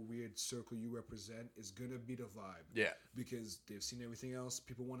whatever weird circle you represent is gonna be the vibe. Yeah. Because they've seen everything else.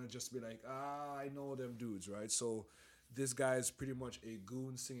 People want to just be like, I know them dudes, right? So this guy is pretty much a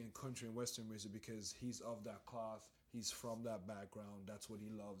goon singing country and western music because he's of that cloth. He's from that background. That's what he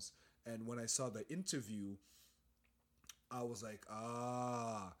loves. And when I saw the interview, I was like,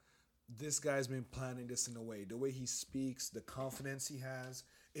 this guy's been planning this in a way. The way he speaks, the confidence he has.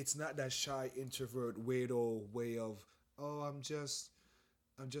 It's not that shy introvert weirdo way of, oh, I just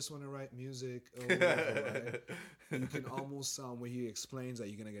want to write music or whatever, right? You can almost sound where he explains that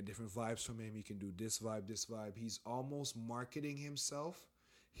you're gonna get different vibes from him. He can do this vibe, this vibe. He's almost marketing himself.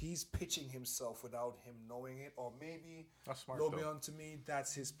 He's pitching himself without him knowing it, or maybe That's smart, go though. beyond to me.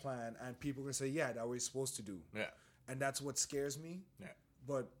 That's his plan, and people can say, "Yeah, that what he's supposed to do." Yeah. And that's what scares me. Yeah.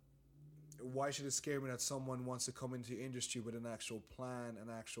 But why should it scare me that someone wants to come into the industry with an actual plan, an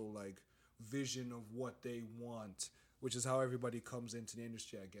actual like vision of what they want, which is how everybody comes into the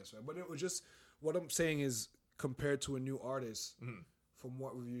industry, I guess, right? But it was just what I'm saying is compared to a new artist, from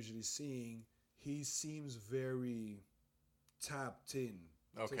what we're usually seeing, he seems very tapped in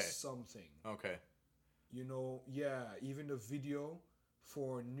to something. Okay. You know, yeah, even the video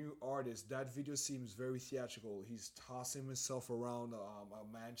for new artists, that video seems very theatrical. He's tossing himself around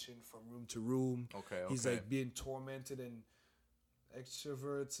a mansion from room to room. Okay. He's like being tormented and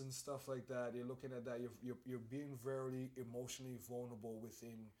extroverts and stuff like that. You're looking at that. You're being very emotionally vulnerable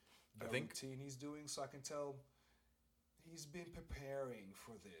within the routine he's doing. So I can tell he's been preparing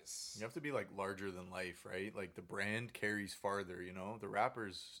for this. You have to be like larger than life, right? Like the brand carries farther, you know? The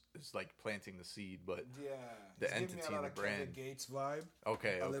rappers is like planting the seed, but the entity and the brand. Kevin Gates vibe.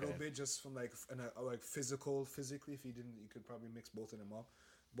 Okay, a little bit just from like physically. If he didn't, you could probably mix both of them up.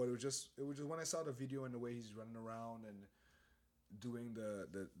 But it was just when I saw the video and the way he's running around and doing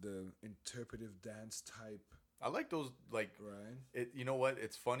the interpretive dance type. I like those, like, right. It. You know what?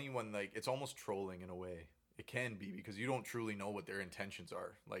 It's funny when like it's almost trolling in a way. It can be because you don't truly know what their intentions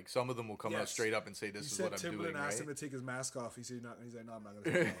are. Like some of them will come out straight up and say, "This is what I'm doing." Timbaland asked him to take his mask off. He said, "He's like, no, I'm not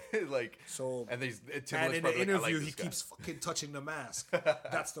gonna take it off." Like so, and in the interview, he keeps fucking touching the mask.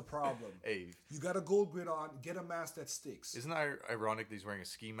 That's the problem. Hey, you got a gold grid on. Get a mask that sticks. Isn't that ironic that he's wearing a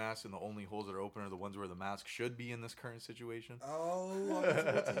ski mask and the only holes that are open are the ones where the mask should be in this current situation? Oh,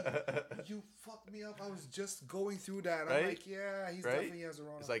 you fucked me up. I was just going through that. I'm like, yeah, he's definitely has the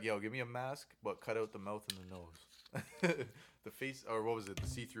wrong. It's like, yo, give me a mask, but cut out the mouth and the nose. The face, or what was it? The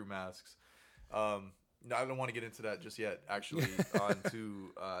see-through masks. No, I don't want to get into that just yet. Actually, on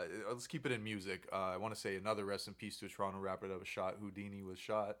to let's keep it in music. I want to say another rest in peace to a Toronto rapper that was shot. Houdini was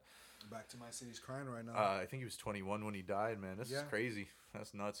shot. Back to my city's crying right now. I think he was 21 when he died. Man, this is crazy.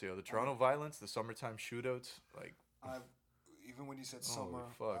 That's nuts, yo. The Toronto violence, the summertime shootouts, like. Even when you said summer,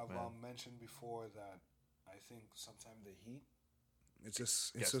 I've mentioned before that I think sometimes the heat. It's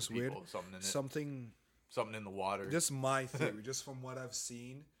just weird. Something in the water. Just my theory, just from what I've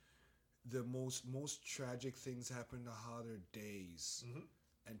seen, the most tragic things happen the hotter days. Mm-hmm.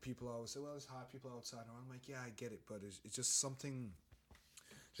 And people always say, well, it's hot, people outside. And I'm like, yeah, I get it, but it's just something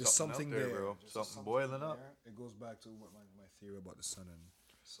there, bro. Something boiling up. It goes back to what my theory about the sun and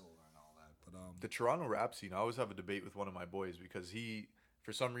solar and all that. But the Toronto rap scene, I always have a debate with one of my boys because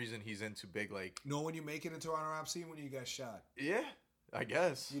for some reason, he's into big, like... No, when you make it in Toronto rap scene, when you get shot. Yeah, I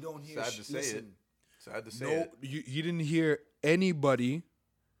guess. You don't hear... Sad to say it. Sad to say it. You didn't hear anybody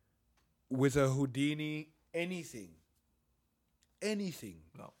with a Houdini anything.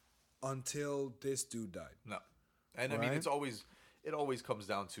 No. Until this dude died. No. And right? I mean, it always comes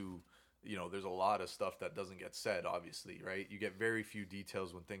down to, you know, there's a lot of stuff that doesn't get said, obviously, right? You get very few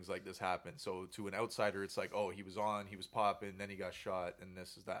details when things like this happen. So to an outsider, it's like, oh, he was popping, then he got shot, and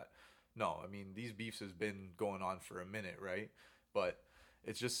this is that. No, I mean, these beefs has been going on for a minute, right? But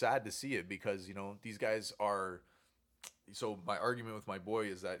it's just sad to see it because, you know, these guys are... So my argument with my boy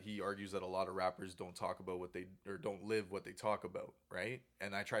is that he argues that a lot of rappers don't talk about don't live what they talk about, right?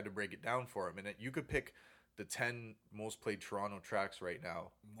 And I tried to break it down for him. And you could pick the 10 most played Toronto tracks right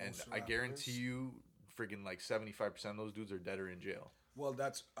now. And rappers? I guarantee you freaking like 75% of those dudes are dead or in jail. Well,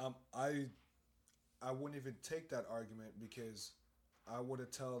 that's... I wouldn't even take that argument because I would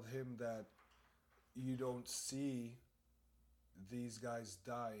have told him that you don't see... these guys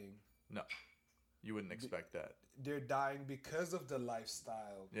dying. No, you wouldn't expect that. They're dying because of the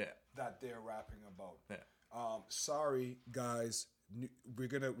lifestyle that they're rapping about. Yeah. Sorry, guys.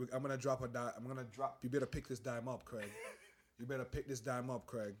 I'm gonna drop a dime. You better pick this dime up, Craig. You better pick this dime up,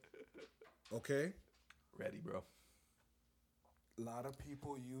 Craig. Okay? Ready, bro. A lot of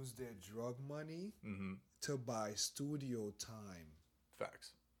people use their drug money to buy studio time.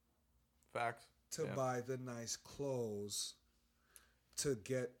 Facts. To buy the nice clothes. To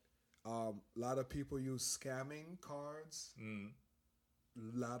get a lot of people use scamming cards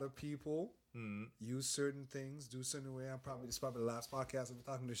a lot of people use certain things, do certain way. This is probably the last podcast I'm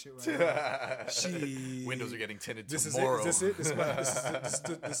talking this shit right now. Windows are getting tinted this tomorrow. Is it? This is it?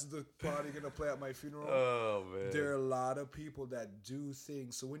 This is the party gonna play at my funeral. Oh man. There are a lot of people that do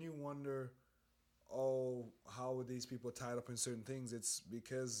things. So when you wonder, oh, how are these people tied up in certain things? It's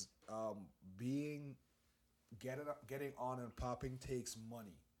because getting on and popping takes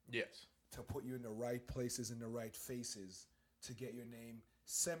money. Yes. To put you in the right places, in the right faces, to get your name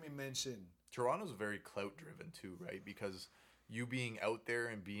semi-mentioned. Toronto's very clout driven too, right? Because you being out there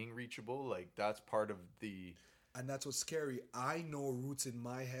and being reachable, like that's part of the. And that's what's scary. I know routes in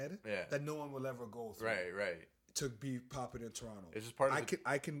my head that no one will ever go through. Right. To be popping in Toronto. It's just part of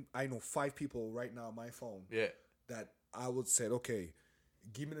I know 5 people right now on my phone. Yeah. That I would say, okay,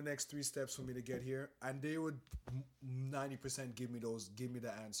 give me the next 3 steps for me to get here, and they would 90% give me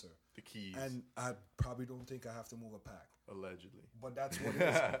the answer. The keys. And I probably don't think I have to move a pack. Allegedly. But that's what it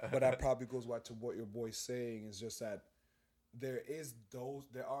is. But that probably goes back to what your boy's saying, is just that there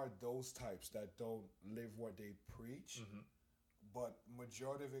are those types that don't live what they preach, but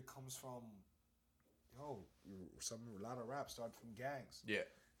majority of it comes from, a lot of rap start from gangs. Yeah.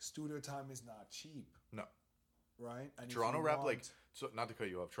 Studio time is not cheap. No. Right? And Toronto rap, so not to cut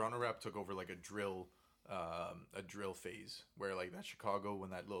you off, Toronto rap took over like a drill phase where like that Chicago, when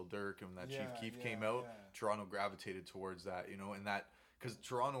that Lil Durk and that Chief Keef came out, Toronto gravitated towards that, and that, because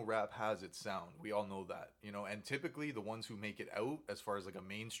Toronto rap has its sound. We all know that, and typically the ones who make it out as far as like a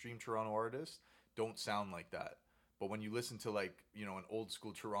mainstream Toronto artist don't sound like that. But when you listen to like, an old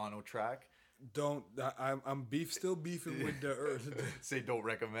school Toronto track, I'm still beefing with the earth. Say don't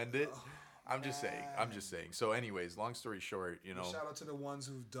recommend it. I'm just saying. So anyways, long story short, Shout out to the ones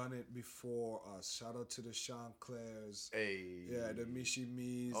who've done it before us. Shout out to the Sean Clairs. Hey. Yeah, the Mishi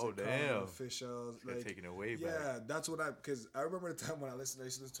Mees. Oh, the damn. Officials. Taking it way back. Yeah, that's what because I remember the time when I listened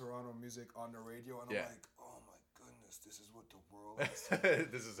to Toronto music on the radio, and I'm like, oh my goodness, this is what the world is.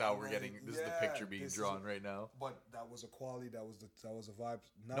 This is how we're getting, this is the picture being drawn right now. But that was a quality, that was a vibe.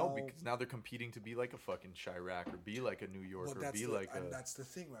 No, because now they're competing to be like a fucking Chirac or be like a New York or be like and that's the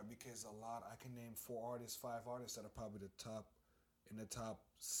thing, right? Because I can name 5 artists that are probably in the top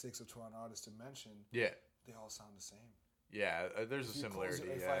 6 of Toronto artists to mention. Yeah. They all sound the same. Yeah, there's a similarity.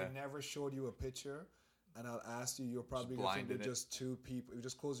 If I never showed you a picture and I'll ask you, you're probably going to think they're just 2 people. You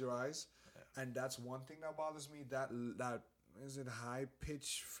just close your eyes. Yeah. And that's one thing that bothers me, that is it high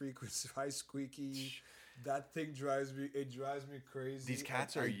pitch frequency, high squeaky. That thing drives me crazy. These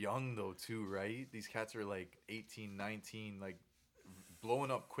cats are young though too, right? These cats are like 18, 19, like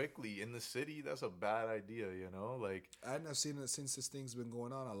blowing up quickly in the city. That's a bad idea, like. And I've seen it since this thing's been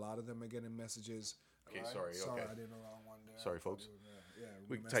going on. A lot of them are getting messages. Okay, right? sorry, I didn't know wrong one there. Sorry, folks.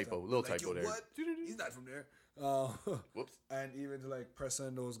 We little typo there. What? He's not from there. Whoops. And even to like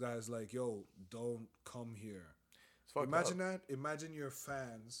pressing those guys like, yo, don't come here. Imagine that. Imagine your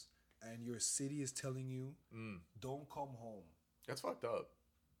fans and your city is telling you, don't come home. That's fucked up.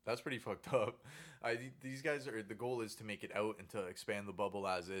 That's pretty fucked up. These guys the goal is to make it out and to expand the bubble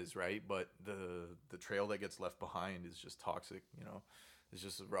as is, right? But the trail that gets left behind is just toxic, It's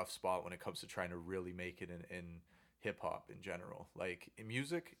just a rough spot when it comes to trying to really make it in hip hop in general. Like,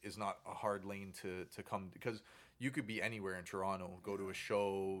 music is not a hard lane to come, because you could be anywhere in Toronto, go to a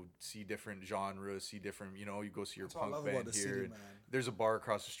show, see different genres, see different, you go see your punk band here. City, there's a bar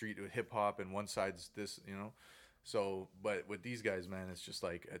across the street with hip hop, and one side's this, So, but with these guys, man, it's just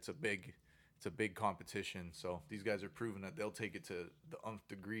like it's a big competition. So these guys are proving that they'll take it to the nth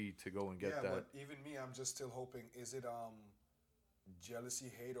degree to go and get that. But even me, I'm just still hoping. Is it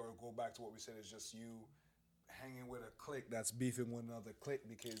jealousy, hate, or go back to what we said? Is just you hanging with a clique that's beefing with another clique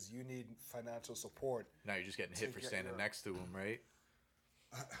because you need financial support. Now you're just getting hit for standing next to them, right?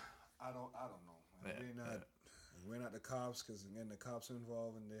 I don't know. Man. We're not the cops, because again the cops are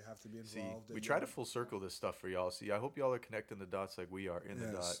involved and they have to be involved. See, we try to full circle this stuff for y'all. See, I hope y'all are connecting the dots like we are in the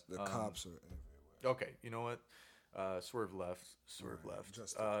dot. The cops are everywhere. Okay, you know what? Swerve left.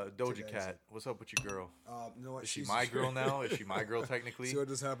 Doja Cat, what's up with your girl? You know what? Is she my girl now? Is she my girl technically? See what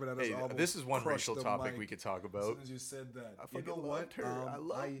just happened? This is one racial topic we could talk about. As soon as you said that, you know what? I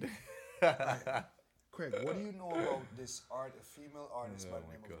loved her. Craig, what do you know about this a female artist by the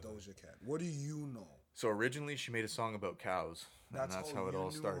name of Doja Cat? What do you know? So originally she made a song about cows. That's how it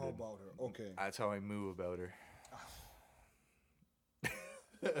all started. About her. Okay. That's how I knew about her.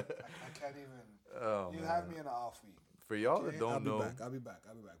 I can't even. Oh, you have me in an off week. For y'all that don't know. I'll be back.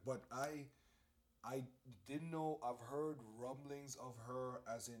 But I didn't know. I've heard rumblings of her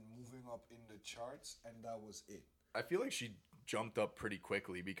as in moving up in the charts, and that was it. I feel like she jumped up pretty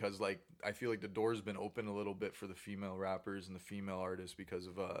quickly because like I feel like the door's been open a little bit for the female rappers and the female artists because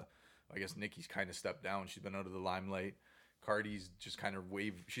of I guess Nicki's kind of stepped down. She's been out of the limelight. Cardi's just kind of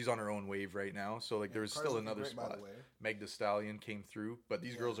she's on her own wave right now. So like there's Cardi's still looking another great, by the spot. way. Meg Thee Stallion came through, but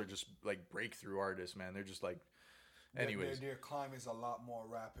these girls are just like breakthrough artists, man. They're just like anyways. Their climb is a lot more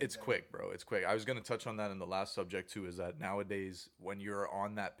rapid. It's quick, bro. It's quick. I was going to touch on that in the last subject too, is that nowadays when you're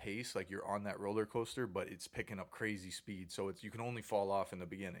on that pace, like you're on that roller coaster, but it's picking up crazy speed. So you can only fall off in the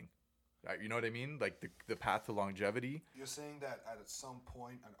beginning. You know what I mean? Like the path to longevity. You're saying that at some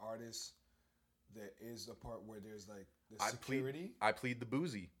point, an artist, there is a part where there's like the security. I plead the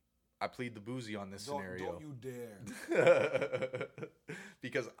boozy. I plead the boozy on this scenario. Don't you dare.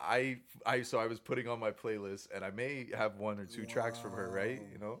 Because I was putting on my playlist and I may have one or two tracks from her, right?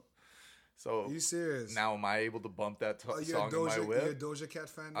 You know? So are you serious? Now am I able to bump that song in my whip? You're a Doja Cat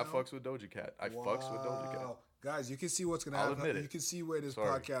fan now? I fucks with Doja Cat. Fucks with Doja Cat. Guys, you can see what's going to happen. Admit it. You can see where this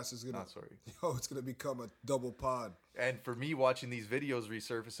podcast is going to... Not sorry. Yo, it's going to become a double pod. And for me, watching these videos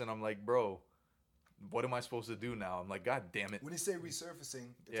resurfacing, I'm like, bro, what am I supposed to do now? I'm like, God damn it. When you say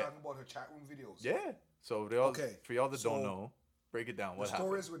resurfacing, you're talking about her chat room videos. Yeah. So for y'all that don't know, break it down. What happened?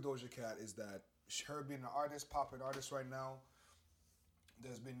 The stories with Doja Cat is that her being an artist, popular artist right now,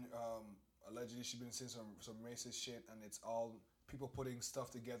 there's been allegedly she's been saying some racist shit, and it's all people putting stuff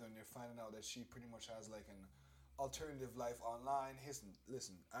together, and they're finding out that she pretty much has like an alternative life online.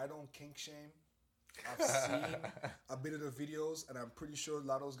 Listen, I don't kink shame. I've seen a bit of the videos, and I'm pretty sure a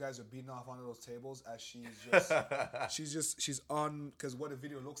lot of those guys are beating off onto those tables as she's on, because what the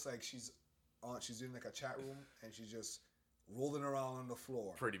video looks like, she's in like a chat room and she's just rolling around on the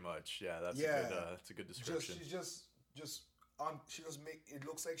floor. Pretty much, yeah. That's a good description. She does make it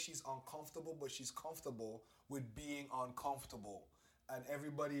looks like she's uncomfortable, but she's comfortable with being uncomfortable. And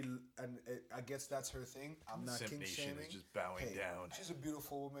everybody, I guess that's her thing. I'm not kink shaming. Is just bowing down. She's a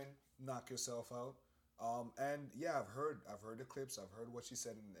beautiful woman. Knock yourself out. And yeah, I've heard the clips. I've heard what she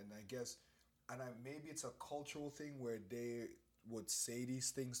said, and I guess, maybe it's a cultural thing where they would say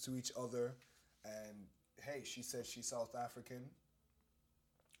these things to each other. And hey, she said she's South African.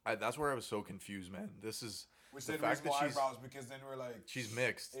 That's where I was so confused, man. This is which the then fact that eyebrows, because then we're like, she's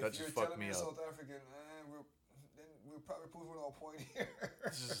mixed. That just fucked me up. South African, we're probably proving our point here.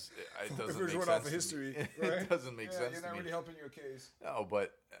 It doesn't make sense. Off of history, right? It doesn't make sense. You're not really helping your case. No,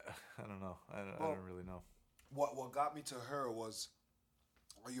 but I don't know. I don't really know. What got me to her was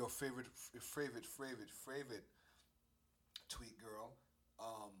your favorite tweet girl,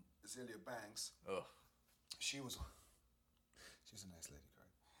 Azealia Banks. Ugh. She's a nice lady,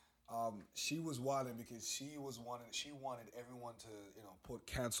 right? She was wilding because she wanted everyone to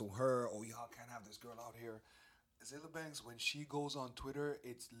cancel her. Oh, y'all can't have this girl out here. Azealia Banks, when she goes on Twitter,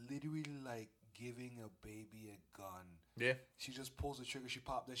 it's literally like giving a baby a gun. Yeah. She just pulls the trigger, she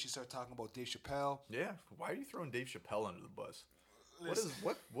popped, then she started talking about Dave Chappelle. Yeah. Why are you throwing Dave Chappelle under the bus? Listen.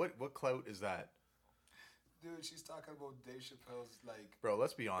 What clout is that? Dude, she's talking about Dave Chappelle's like... Bro,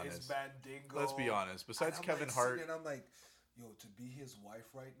 let's be honest. His Mandingo. Let's be honest. Besides Kevin Hart... And I'm like, yo, to be his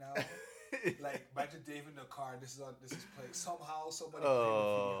wife right now... like, imagine Dave in the car, this is playing. Somehow somebody played the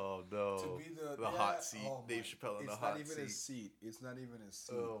video. No. To be the hot seat. Dave Chappelle in the hot seat. It's not even his seat. It's not even his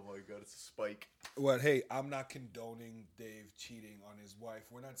seat. Oh my God, it's a spike. Well, hey, I'm not condoning Dave cheating on his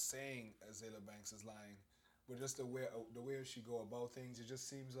wife. We're not saying Azealia Banks is lying. But just the way she go about things, it just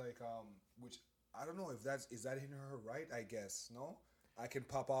seems like, which I don't know if is that in her right, I guess, no? I can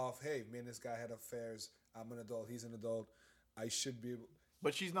pop off, hey, me and this guy had affairs. I'm an adult. He's an adult. I should be able...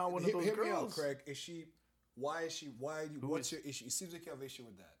 But she's not one of those girls. Hear me out, Craig. What's your issue? It seems like you have an issue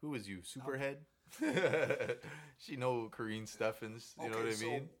with that. Who is you? Superhead? She know Kareen Steffens. You know what I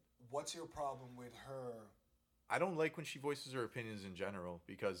mean? What's your problem with her? I don't like when she voices her opinions in general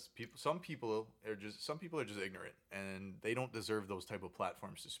because some people are just ignorant and they don't deserve those type of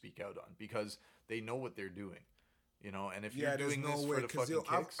platforms to speak out on because they know what they're doing. You know, and if you're doing this for the fucking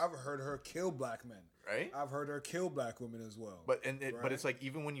kicks... I've heard her kill black men. Right? I've heard her kill black women as well. But it's like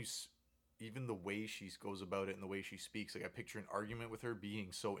even the way she goes about it and the way she speaks, like I picture an argument with her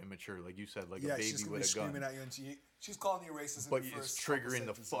being so immature, like you said, like a baby she's with a gun. Screaming at you and she's calling you racist. But it's triggering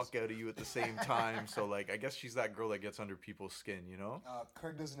the fuck out of you at the same time. So like, I guess she's that girl that gets under people's skin, you know?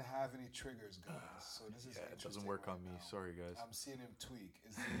 Craig doesn't have any triggers, guys. So this is it doesn't work on me. Sorry, guys. I'm seeing him tweak.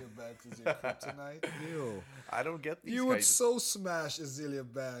 Azealia Banks is your kryptonite. Ew. I don't get these. You would so smash Azealia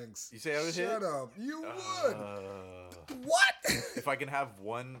Banks. You say I would hit? Shut up. You would. What? If I can have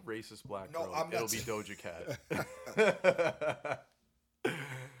one racist black girl, it'll be Doja Cat. I'm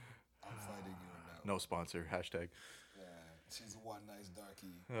fighting you now. No sponsor. Hashtag. Yeah. She's one nice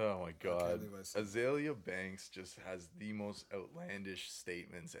darkie. Oh my I can't God. believe I said Azalea Banks just has the most outlandish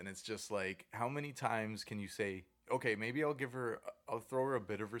statements. And it's just like, how many times can you say, okay, maybe I'll throw her a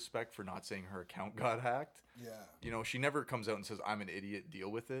bit of respect for not saying her account got hacked. yeah. You know, she never comes out and says, I'm an idiot, deal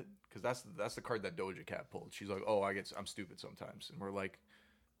with it. Because that's the card that Doja Cat pulled. She's like, oh, I'm stupid sometimes. And we're like,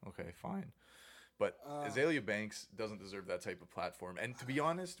 okay, fine. But Azalea Banks doesn't deserve that type of platform. And to be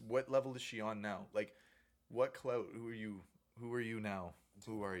honest, what level is she on now? Like, what clout? Who are you? Who are you now?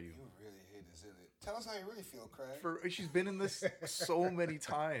 Who are you? You really hate Azalea. Tell us how you really feel, Craig. She's been in this so many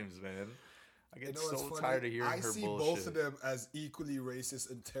times, man. I get what's so funny? tired of hearing I her see bullshit. both of them as equally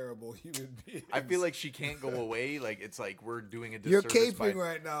racist and terrible human beings. I feel like she can't go away. Like it's like we're doing a you're disservice caping by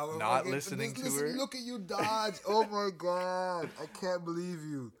right now. not listening to her. Look at you dodge. Oh my God. I can't believe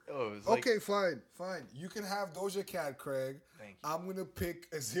you. Oh, it's like, okay, fine. You can have Doja Cat, Craig. Thank you. I'm going to pick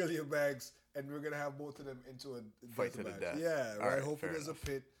Azalea Banks, and we're going to have both of them into a Fight to the match. death. Yeah, All right. right, Hopefully fair there's enough. a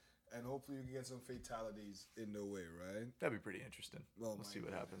pit, and hopefully you can get some fatalities in the way, right? That'd be pretty interesting. Oh, We'll my see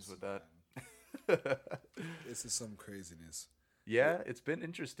what happens goodness, with that. This is some craziness. Yeah, it's been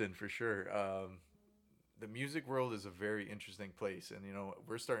interesting for sure. The music world is a very interesting place, and you know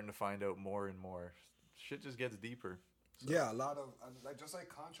we're starting to find out more and more. Shit just gets deeper. So. Yeah, a lot of just like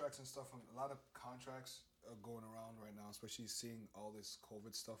contracts and stuff. A lot of contracts are going around right now, especially seeing all this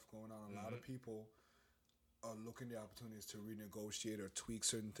COVID stuff going on. A lot of people are looking the opportunities to renegotiate or tweak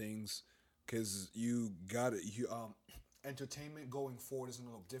certain things because you got it. Entertainment going forward is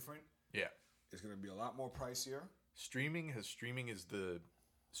gonna look different. Yeah, it's gonna be a lot more pricier. Streaming has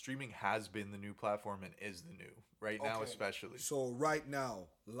been the new platform and is the new right now, especially. So right now,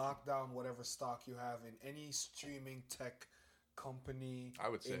 lock down whatever stock you have in any streaming tech company. I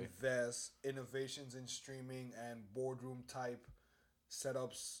would say invest innovations in streaming and boardroom type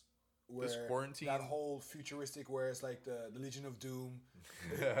setups. Where this quarantine, that whole futuristic, where it's like the Legion of Doom.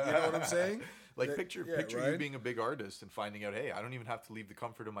 You know what I'm saying? Like picture right? you being a big artist and finding out, hey, I don't even have to leave the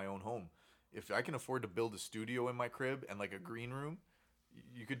comfort of my own home. If I can afford to build a studio in my crib and like a green room,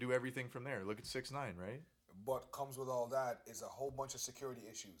 you could do everything from there. Look at 6ix9ine, right? But comes with all that is a whole bunch of security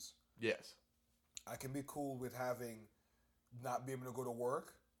issues. Yes. I can be cool with not being able to go to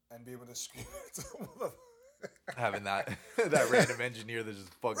work and be able to scream at someone. Having that random engineer that's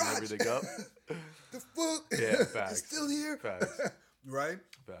just fucking Raj, everything up. The fuck? Yeah, facts. It's still here? Facts. Right?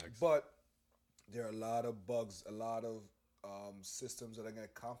 Facts. But there are a lot of bugs, a lot of systems that are going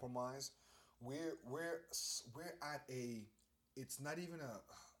to compromise. We're at it's not even a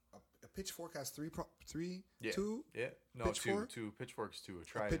Pitchfork has three, yeah. two? Yeah. No, Pitchfork? two. Pitchfork's two. A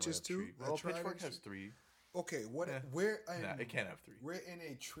try. Pitch is two? Well, A trident Pitchfork is has three. Okay, It can't have three. We're in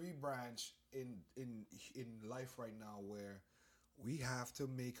a tree branch in life right now where we have to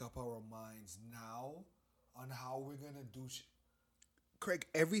make up our minds now on how we're gonna do. Craig,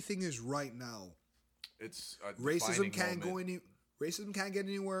 everything is right now. It's a racism can't moment. Racism can't get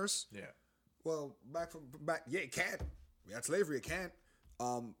any worse. Yeah. Well, back. Yeah, it can't. We had slavery. It can't.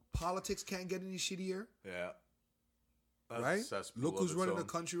 Politics can't get any shittier. Yeah. That's right. Look who's running the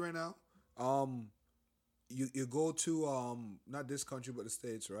country right now. You go to not this country but the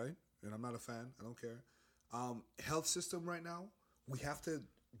States, right? And I'm not a fan. I don't care. Health system right now. We have to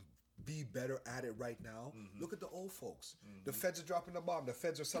be better at it right now. Mm-hmm. Look at the old folks. Mm-hmm. The feds are dropping the bomb. The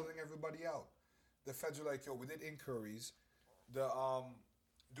feds are selling everybody out. The feds are like, yo, we did inquiries. The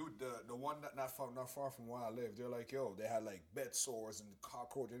one not far from where I live, they're like, yo, they had like bed sores and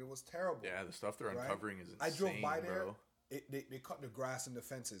cockroach, and it was terrible. Yeah, the stuff they're uncovering is insane. I drove by there. Bro. They cut the grass and the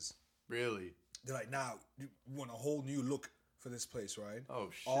fences. Really? They're like, now you want a whole new look for this place, right?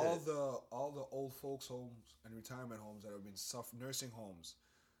 Oh shit! All the old folks' homes and retirement homes that have been nursing homes,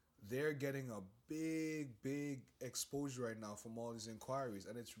 they're getting a big exposure right now from all these inquiries,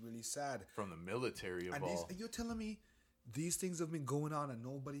 and it's really sad. From the military of all. You're telling me these things have been going on and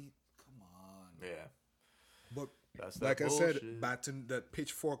nobody? Come on. Yeah. But that's like bullshit. I said, back to that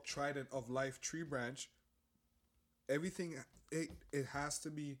Pitchfork Trident of Life tree branch. Everything it has to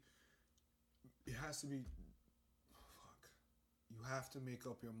be. It has to be. Fuck. You have to make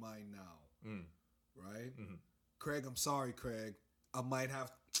up your mind now, right? Mm-hmm. Craig, I'm sorry, Craig. I'm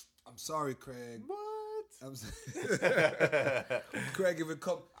sorry, Craig. What? Craig, if it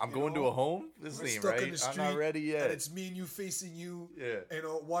comes, I'm going to a home. This ain't right. I'm not ready yet. And it's me and you facing you. Yeah. You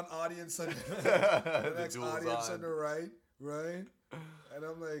know, one audience on the next audience on the right. And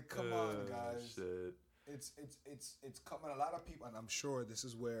I'm like, come on, guys. Shit. It's coming. A lot of people, and I'm sure this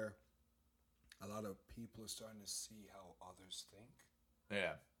is where a lot of people are starting to see how others think.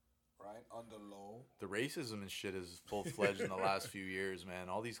 Yeah. Right? On the low. The racism and shit is full-fledged in the last few years, man.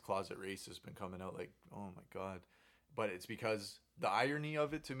 All these closet racists been coming out like, oh my God. But it's because the irony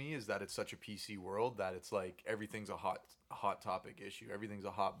of it to me is that it's such a PC world that it's like everything's a hot topic issue. Everything's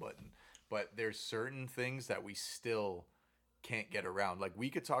a hot button. But there's certain things that we still can't get around. Like we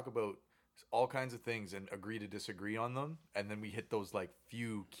could talk about all kinds of things and agree to disagree on them, and then we hit those like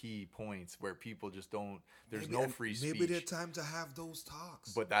few key points where people just don't. There's no free speech. Maybe there's time to have those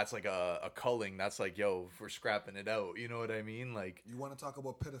talks. But that's like a culling. That's like, yo, if we're scrapping it out. You know what I mean? Like, you want to talk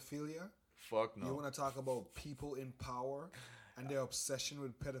about pedophilia? Fuck no. You want to talk about people in power and their obsession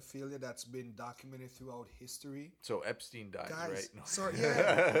with pedophilia that's been documented throughout history? So Epstein died, guys, right? No. Sorry,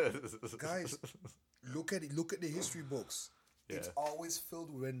 yeah. Guys, look at it. Look at the history books. Yeah. It's always filled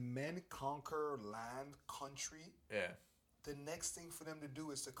when men conquer land, country. Yeah. The next thing for them to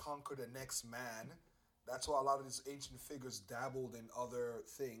do is to conquer the next man. That's why a lot of these ancient figures dabbled in other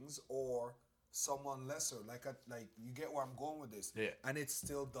things or someone lesser. Like you get where I'm going with this. Yeah. And it's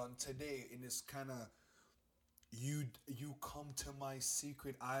still done today in this kind of you come to my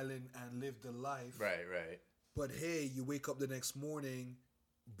secret island and live the life. Right. But hey, you wake up the next morning,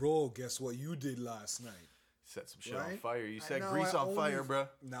 bro, guess what you did last night? Set some shit on fire. You set grease on fire, bro.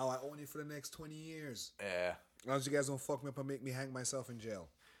 Now I own you for the next 20 years. Yeah. As long as you guys don't fuck me up and make me hang myself in jail.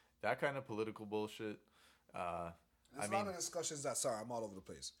 That kind of political bullshit. There's a lot of discussions that, sorry, I'm all over the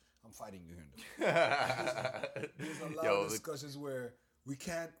place. I'm fighting you here. There's a lot of discussions where we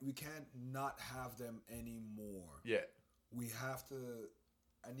can't not have them anymore. Yeah. We have to,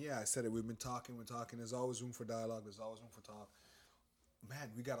 and yeah, I said it. We're talking. There's always room for dialogue. There's always room for talk.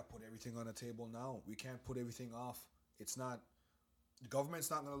 Man, we got to put everything on the table now. We can't put everything off. It's not, the government's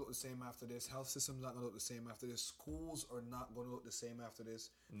not going to look the same after this. Health system's not going to look the same after this. Schools are not going to look the same after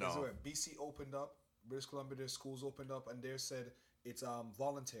this. No. BC opened up, British Columbia, their schools opened up, and they said it's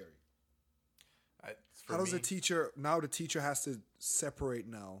voluntary. How does the teacher has to separate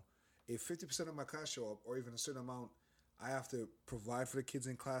now? If 50% of my class show up, or even a certain amount, I have to provide for the kids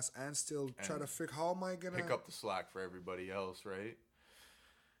in class and still try to figure how am I going to pick up the slack for everybody else, right?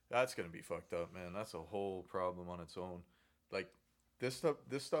 That's going to be fucked up, man. That's a whole problem on its own. Like, this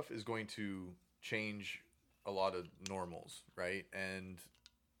stuff is going to change a lot of normals, right? And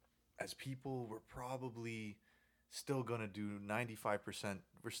as people, we're probably still going to do 95%.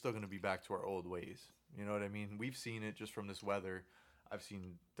 We're still going to be back to our old ways. You know what I mean? We've seen it just from this weather. I've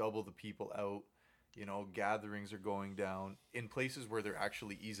seen double the people out. You know, gatherings are going down. In places where they're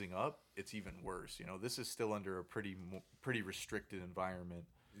actually easing up, it's even worse. You know, this is still under a pretty restricted environment.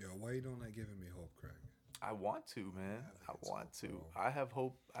 Yo, why you don't like giving me hope, Craig? I want to, man. I want to. I have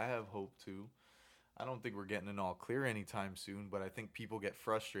hope too. I don't think we're getting an all clear anytime soon, but I think people get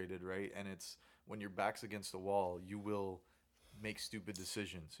frustrated, right? And it's when your back's against the wall, you will make stupid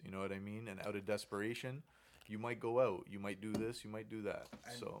decisions. You know what I mean? And out of desperation, you might go out. You might do this. You might do that.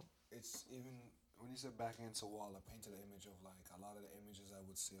 And so it's even when you said back against the wall, I painted an image of like a lot of the images I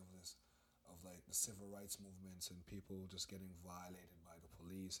would see of this, of like the civil rights movements and people just getting violated by the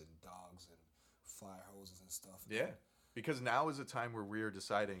police and dogs and fire hoses and stuff. Yeah, because now is a time where we are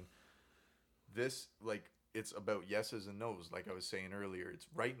deciding this, like, it's about yeses and nos. Like I was saying earlier, it's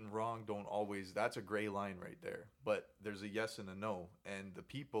right and wrong don't always, that's a gray line right there. But there's a yes and a no. And the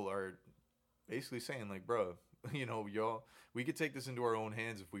people are basically saying like, bro, you know, y'all, we could take this into our own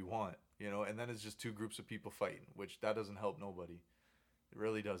hands if we want, you know, and then it's just two groups of people fighting, which that doesn't help nobody. It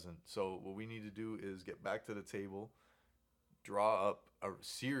really doesn't. So what we need to do is get back to the table, draw up a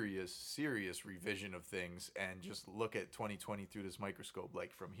serious revision of things, and just look at 2020 through this microscope.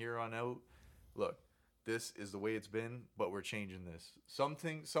 Like from here on out, look, this is the way it's been, but we're changing this. Some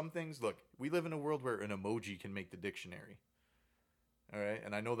things, look, we live in a world where an emoji can make the dictionary. All right?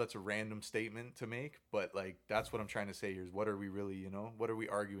 And I know that's a random statement to make, but like that's what I'm trying to say here is what are we really, you know, what are we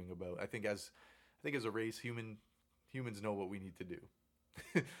arguing about? I think as a race, humans know what we need to do.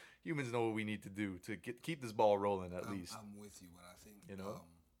 Humans know what we need to do to keep this ball rolling at least. I'm with you, but I think, you know,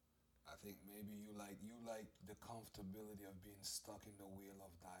 I think maybe you like the comfortability of being stuck in the wheel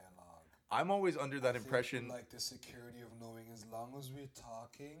of dialogue. I'm always under that impression. Like the security of knowing as long as we're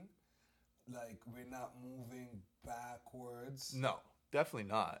talking, like we're not moving backwards. No, definitely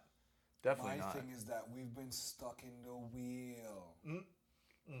not. Definitely not. My thing is that we've been stuck in the wheel.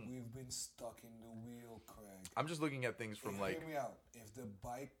 We've been stuck in the wheel, Craig. I'm just looking at things from like... Hear me out. If the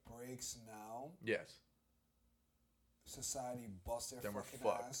bike breaks now... Yes. Society busts their fucking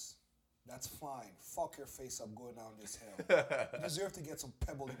ass. That's fine. Fuck your face up going down this hill. You deserve to get some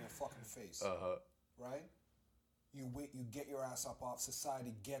pebble in your fucking face. Uh-huh. Right? You get your ass up off...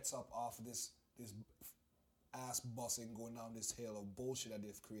 Society gets up off this ass busting going down this hill of bullshit that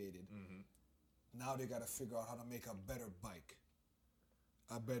they've created. Mm-hmm. Now they got to figure out how to make a better bike.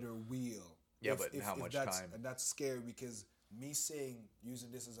 A better wheel, Yeah, but in how If much that's time? and that's scary because me saying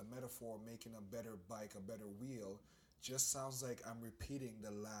using this as a metaphor, making a better bike, a better wheel, just sounds like I'm repeating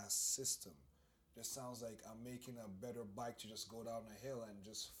the last system. Just sounds like I'm making a better bike to just go down a hill and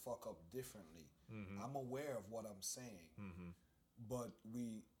just fuck up differently. Mm-hmm. I'm aware of what I'm saying, Mm-hmm. but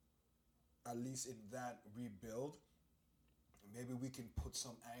we, at least in that rebuild, maybe we can put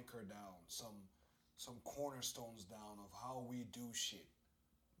some anchor down, some cornerstones down of how we do shit.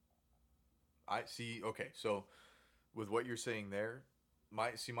 I see. Okay, so with what you're saying there,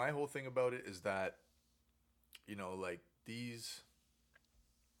 my whole thing about it is that like these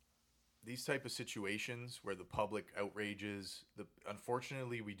type of situations where the public outrages the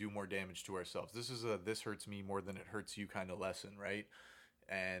unfortunately we do more damage to ourselves. This is a this hurts me more than it hurts you kind of lesson, right?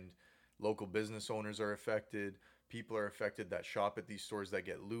 And local business owners are affected, people are affected that shop at these stores that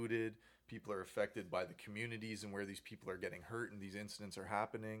get looted, people are affected by the communities and where these people are getting hurt and these incidents are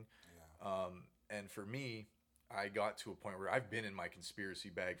happening. Yeah. And for me, I got to a point where I've been in my conspiracy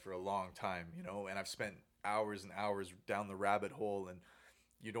bag for a long time, and I've spent hours and hours down the rabbit hole, and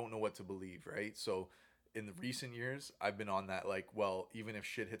you don't know what to believe, right? So in the recent years, I've been on that like, well, even if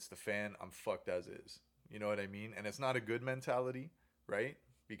shit hits the fan, I'm fucked as is. You know what I mean? And it's not a good mentality, right?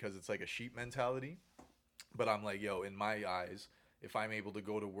 Because it's like a sheep mentality. But I'm like, yo, in my eyes, if I'm able to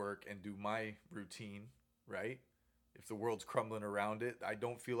go to work and do my routine, right? If the world's crumbling around it, I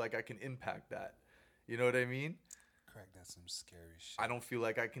don't feel like I can impact that. You know what I mean? Craig, that's some scary shit. I don't feel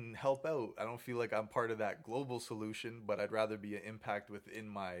like I can help out. I don't feel like I'm part of that global solution, but I'd rather be an impact within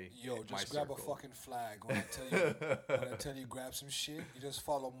my just my grab circle. a fucking flag when I tell you when I tell you grab some shit. You just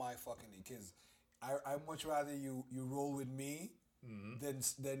follow my fucking because I much rather you roll with me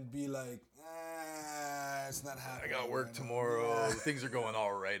than be like it's not I happening. got work tomorrow. Things are going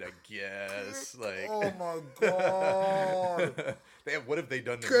all right, I guess. Like, oh my god. What have they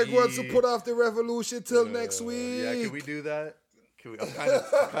done to Craig me? wants to put off the revolution till next week. Yeah, can we do that? I'm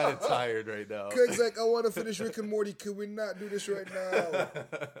kind of tired right now. Craig's like, I want to finish Rick and Morty. Can we not do this right now?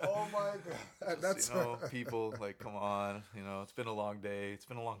 Oh my god, that's people like, come on. It's been a long day. It's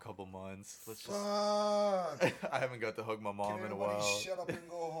been a long couple months. Let's just. I haven't got to hug my mom in a while. Shut up and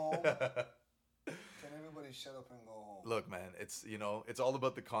go home. Can everybody shut up and go home? Look, man, it's all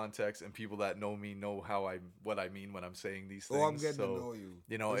about the context, and people that know me know what I mean when I'm saying these things. Oh, I'm getting to know you.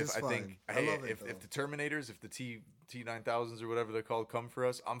 If I think, hey, if the Terminators, if the T9000s or whatever they're called come for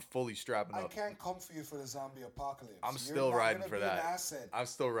us, I'm fully strapping up. I can't come for you for the zombie apocalypse. I'm still riding for that. I'm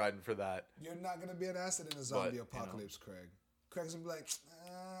still riding for that. You're not gonna be an asset in the zombie apocalypse, Craig. Craig's gonna be like,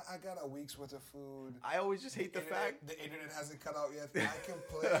 I got a week's worth of food. I always just hate the fact the internet hasn't cut out yet. I can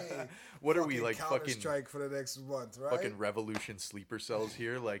play. What are we like, fucking Strike for the next month, right? Fucking Revolution sleeper cells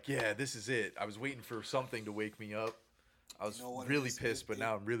here. Like, yeah, this is it. I was waiting for something to wake me up. I was really pissed, but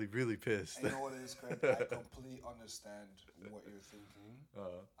now I'm really, really pissed. You know what it is, Craig? I completely understand what you're thinking.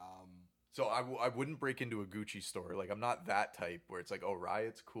 So I wouldn't break into a Gucci store. Like, I'm not that type where it's like, oh,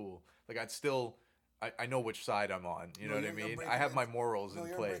 riot's cool. Like, I'd still... I know which side I'm on. You know what I mean? I have my morals in play.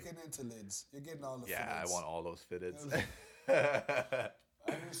 You're breaking into lids. You're getting all the fitteds. Yeah, I want all those fitteds. I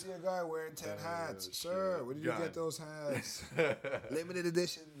didn't see a guy wearing 10 hats. Sir, where did you get those hats? Limited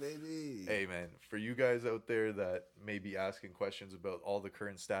edition, baby. Hey, man, for you guys out there that may be asking questions about all the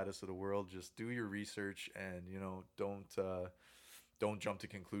current status of the world, just do your research and, don't jump to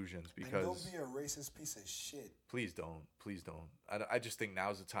conclusions, because... And don't be a racist piece of shit. Please don't. Please don't. I just think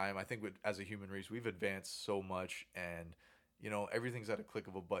now's the time. I think as a human race, we've advanced so much, and, everything's at a click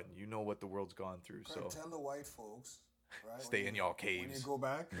of a button. You know what the world's gone through, so... Tell the white folks, right? Stay in y'all caves. When you go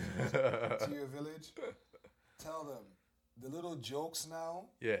back to your village, tell them, the little jokes now...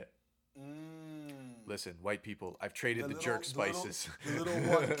 Yeah. Listen, white people, I've traded the jerk spices. The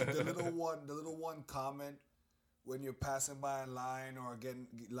little one comment when you're passing by in line or getting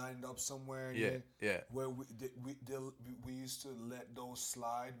lined up somewhere. Where we used to let those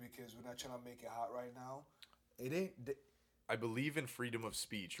slide because we're not trying to make it hot right now. It ain't. I believe in freedom of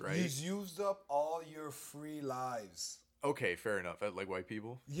speech, right? You've used up all your free lives. Okay, fair enough. Like white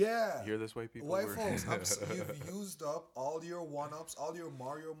people? Yeah. You hear this, white people? White folks, you've used up all your one-ups, all your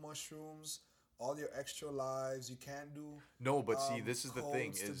Mario mushrooms, all your extra lives. You can't do... No, but see, this is the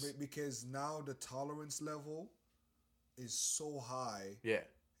thing. Because now the tolerance level is so high. Yeah.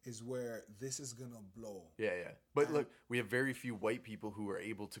 Is where this is going to blow. Yeah. But look, we have very few white people who are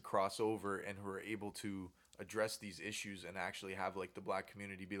able to cross over and who are able to address these issues and actually have like the black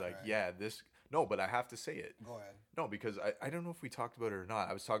community be like, this... No, but I have to say it. Go ahead. No, because I don't know if we talked about it or not.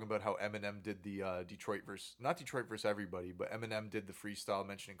 I was talking about how Eminem did the not Detroit versus everybody, but Eminem did the freestyle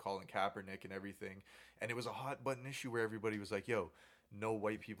mentioning Colin Kaepernick and everything. And it was a hot button issue where everybody was like, yo, no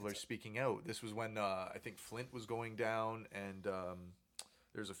white people are speaking out. This was when I think Flint was going down, and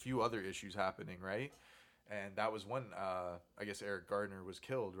there's a few other issues happening, right? And that was when I guess Eric Gardner was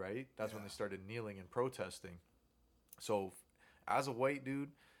killed, right? That's when they started kneeling and protesting. So, as a white dude,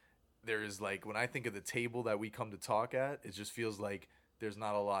 there is like when I think of the table that we come to talk at, it just feels like there's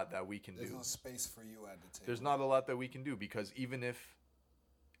not a lot that we can do. There's no space for you at the table. There's not a lot that we can do because even if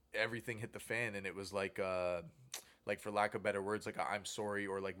everything hit the fan and it was like for lack of better words, like a, I'm sorry,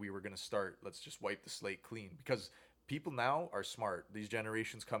 or like we were gonna start, let's just wipe the slate clean, because people now are smart. These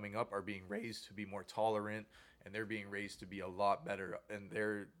generations coming up are being raised to be more tolerant, and they're being raised to be a lot better, and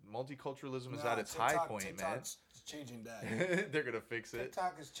their multiculturalism is at its high point, TikTok's changing that. They're gonna fix it.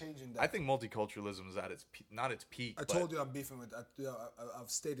 TikTok is changing that. I think multiculturalism is at its not its peak. I told you I'm beefing with. I've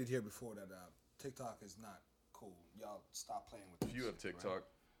stated here before that TikTok is not cool. Y'all stop playing with. If you have TikTok, right?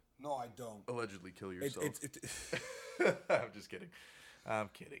 No, I don't. Allegedly kill yourself. I'm just kidding. I'm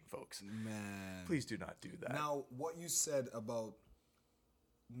kidding, folks. Man, please do not do that. Now, what you said about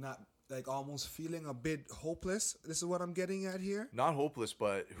not like almost feeling a bit hopeless. This is what I'm getting at here. Not hopeless,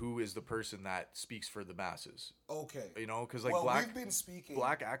 but who is the person that speaks for the masses? Okay, you know, because like we've been speaking.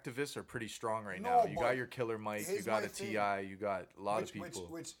 Black activists are pretty strong right now. You got your Killer Mike, you got a T.I., you got a lot of people.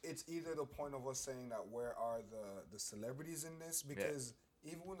 Which it's either the point of us saying that where are the celebrities in this, because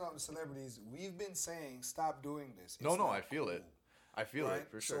even without the celebrities, we've been saying stop doing this. It's I feel it. I feel it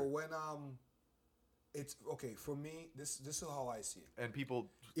for sure. So when it's okay for me. This is how I see it. And people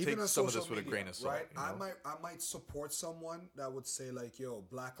take some of this with a grain of salt. Right? You know? I might support someone that would say like, "Yo,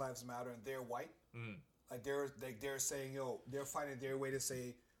 Black Lives Matter," and they're white. Like they're saying, "Yo," they're finding their way to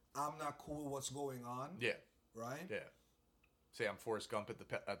say, "I'm not cool with what's going on." Yeah. Right. Yeah. Say I'm Forrest Gump at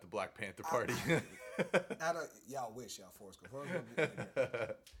the Black Panther party. I wish y'all Forrest Gump.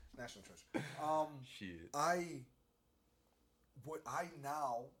 National Treasure. Shit. I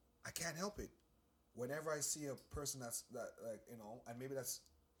can't help it. Whenever I see a person that's that, like, you know, and maybe that's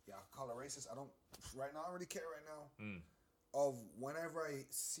call it racist. I don't really care right now. Of whenever I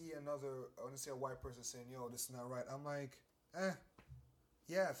see a white person saying, "Yo, this is not right," I'm like,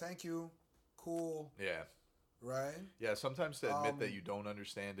 yeah, thank you, cool. Yeah. Right? Yeah, sometimes to admit that you don't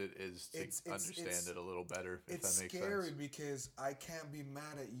understand it is to understand it a little better, if that makes sense. It's scary because I can't be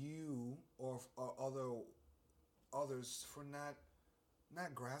mad at you or others for not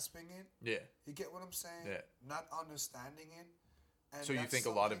grasping it. Yeah. You get what I'm saying? Yeah. Not understanding it. And so you think a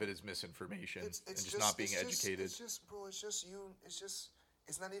lot of it is misinformation and just not being educated? It's just you.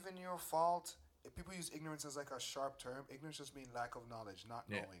 It's not even your fault. If people use ignorance as like a sharp term, ignorance just means lack of knowledge, not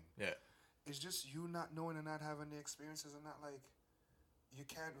knowing. Yeah. It's just you not knowing and not having the experiences and not like, you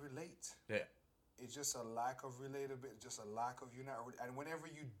can't relate. Yeah. It's just a lack of relatability, just a lack of you not. And whenever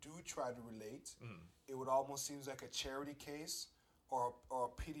you do try to relate, it would almost seem like a charity case or a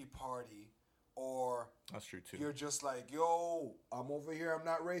pity party, or that's true too. You're just like, "Yo, I'm over here. I'm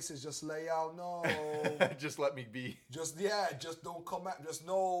not racist. Just let y'all know. Just let me be. Just don't come at. Just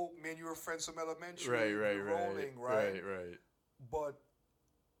know, man, you were friends from elementary. Right. But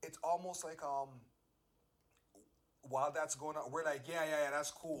it's almost like while that's going on, we're like, yeah,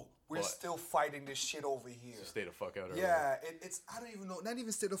 that's cool. We're still fighting this shit over here. So stay the fuck out of it. Yeah, it's I don't even know. Not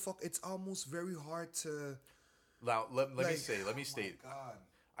even stay the fuck. It's almost very hard to. Now let me state. My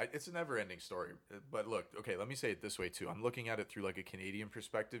God. It's a never-ending story. But look, okay, let me say it this way too. I'm looking at it through like a Canadian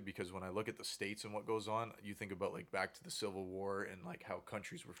perspective, because when I look at the States and what goes on, you think about like back to the Civil War and like how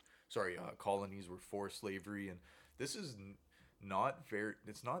colonies were for slavery, and this is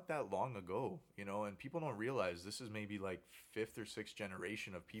it's not that long ago, you know, and people don't realize this is maybe like 5th or 6th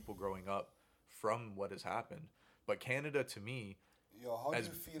generation of people growing up from what has happened. But Canada, to me, how do you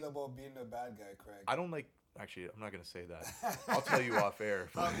feel about being the bad guy, Craig? I don't like. Actually, I'm not gonna say that. I'll tell you off air.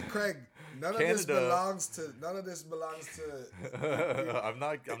 Craig, none of this belongs to. I'm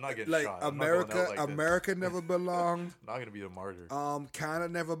not getting like shot. America never belonged. I'm not gonna be a martyr. Canada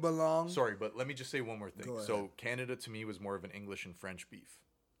never belonged. Sorry, but let me just say one more thing. So Canada to me was more of an English and French beef.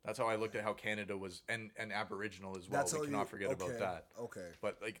 That's how I looked at how Canada was, and Aboriginal as well. We cannot forget about that. Okay.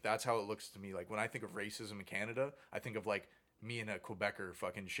 But like that's how it looks to me. Like when I think of racism in Canada, I think of like me and a Quebecer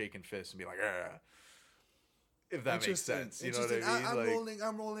fucking shaking fists and be like, ah. If that makes sense, you know what I mean?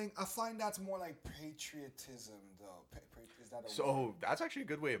 I'm rolling. I find that's more like patriotism, though. Is that a word? That's actually a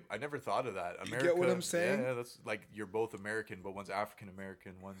good way. I never thought of that. America, you get what I'm saying? Yeah, that's like you're both American, but one's African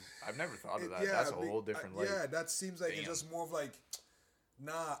American. I've never thought of that. That's a whole different. Yeah, that seems like it's just more of like,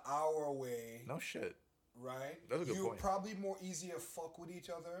 our way. No shit. Right? That's a good point. You're probably more easier fuck with each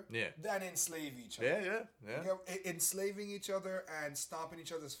other than enslave each other. Yeah. Enslaving each other and stomping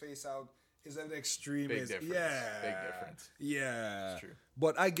each other's face out is an extreme. Big Is difference. yeah, Big difference. Yeah, It's true.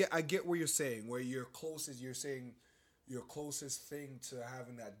 but I get what you're saying. Where your closest, you're saying your closest thing to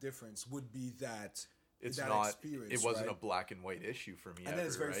having that difference would be that It's that not. experience. It wasn't right? a black and white issue for me. And ever, then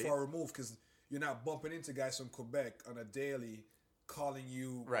it's very right? far removed because you're not bumping into guys from Quebec on a daily calling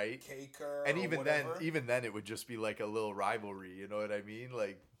you Right. caker And or whatever. even then, it would just be like a little rivalry. You know what I mean?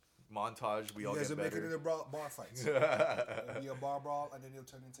 Like montage. We You all guys get are making it better. a bar fights. It'll be a bar brawl, and then you'll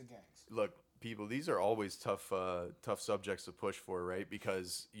turn into gangs. Look, people, these are always tough subjects to push for, right?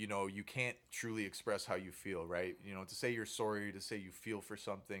 Because you can't truly express how you feel, right? To say you're sorry, to say you feel for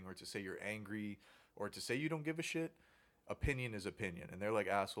something, or to say you're angry, or to say you don't give a shit. Opinion is opinion, and they're like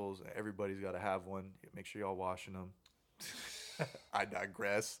assholes. Everybody's got to have one. Make sure y'all washing them. I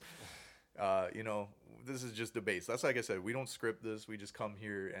digress. This is just debates. That's like I said, we don't script this. We just come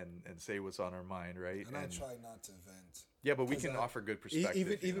here and say what's on our mind, right? And I try not to vent. Yeah, but we can offer good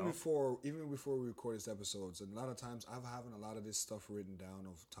perspective. Even before we record these episodes, and a lot of times I'm having a lot of this stuff written down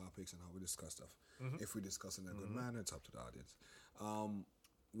of topics and how we discuss stuff. Mm-hmm. If we discuss in a good manner, it's up to the audience.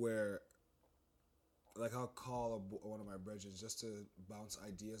 Where like I'll call one of my brethren just to bounce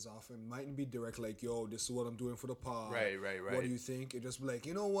ideas off him. Mightn't be direct like, yo, this is what I'm doing for the pod. Right. What do you think? It just be like,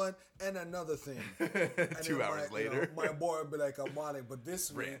 you know what? And another thing. And 2 hours later. my boy would be like, I'm on it. But this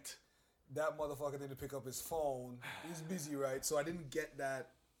week, Rant. that motherfucker didn't pick up his phone. He's busy, right? So I didn't get that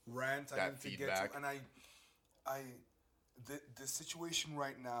rant. I That didn't feedback. get to, and the situation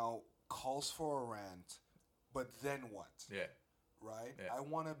right now calls for a rant, but then what? Yeah. Right? Yeah. I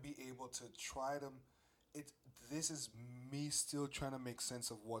want to be able to try to. This is me still trying to make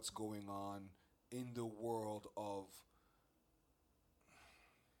sense of what's going on in the world of.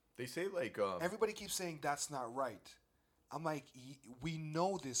 They say like Everybody keeps saying that's not right. I'm like, we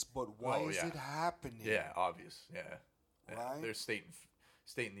know this, but why is it happening? Yeah, obvious. Yeah. Right? They're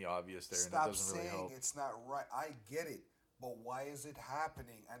stating the obvious there, Stop and it doesn't really saying help. it's not right. I get it, but why is it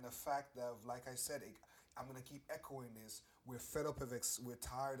happening? And the fact that, like I said, I'm gonna keep echoing this. We're fed up of we're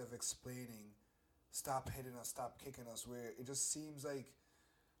tired of explaining. Stop hitting us. Stop kicking us. Where it just seems like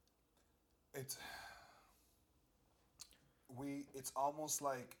it's almost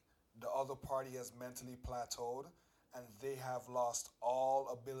like the other party has mentally plateaued and they have lost all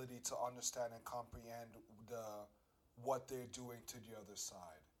ability to understand and comprehend what they're doing to the other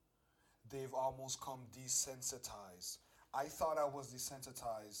side. They've almost come desensitized. I thought I was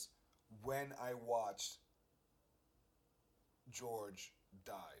desensitized when I watched George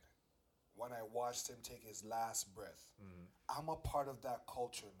died. When I watched him take his last breath. I'm a part of that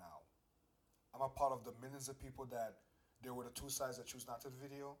culture now. I'm a part of the millions of people that there were the two sides that choose not to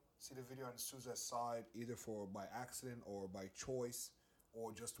see the video, and choose that side either by accident or by choice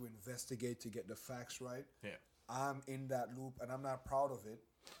or just to investigate to get the facts right. Yeah. I'm in that loop and I'm not proud of it.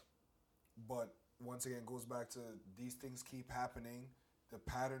 But once again, it goes back to these things keep happening. The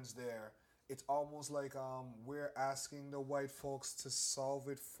pattern's there. It's almost like we're asking the white folks to solve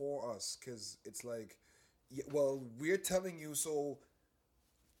it for us, because it's like, well, we're telling you, so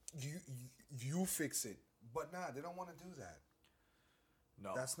you fix it. But nah, they don't want to do that.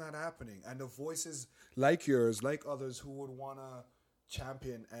 No. That's not happening. And the voices like yours, like others who would want to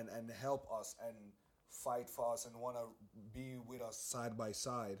champion and help us and fight for us and want to be with us side by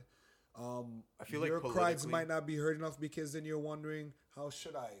side, I feel your like cries might not be heard enough, because then you're wondering, how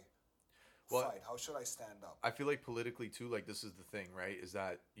should I fight? How should I stand up? I feel like politically too, like this is the thing, right? Is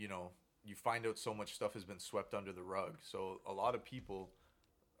that, you find out so much stuff has been swept under the rug. So a lot of people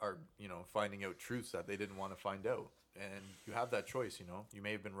are, finding out truths that they didn't want to find out. And you have that choice, You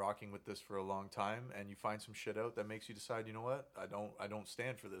may have been rocking with this for a long time and you find some shit out that makes you decide, you know what? I don't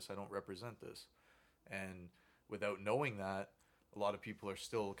stand for this. I don't represent this. And without knowing that, a lot of people are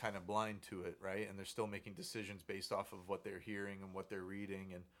still kind of blind to it, right? And they're still making decisions based off of what they're hearing and what they're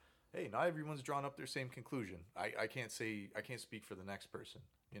reading. And hey, not everyone's drawn up their same conclusion. I can't speak for the next person,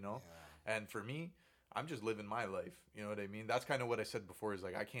 Yeah. And for me, I'm just living my life. You know what I mean? That's kind of what I said before, is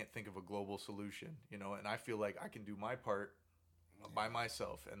like, I can't think of a global solution, and I feel like I can do my part by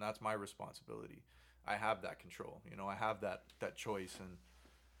myself, and that's my responsibility. I have that control, I have that choice, and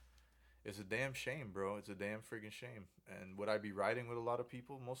it's a damn shame, bro. It's a damn friggin' shame. And would I be riding with a lot of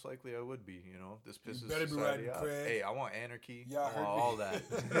people? Most likely I would be, This pisses society off. Hey, I want anarchy. Yeah, I want all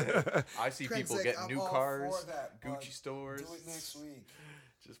that. I see Craig's people like, getting new cars, that, Gucci stores. Do it next week.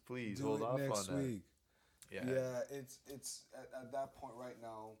 Just please hold off next on that. week. Yeah, it's at that point right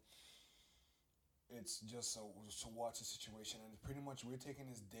now. It's just to watch the situation, and pretty much we're taking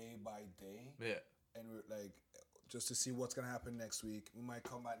this day by day. Yeah, and we're like, just to see what's gonna happen next week. We might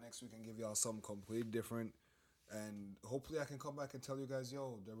come back next week and give y'all something completely different. And hopefully I can come back and tell you guys,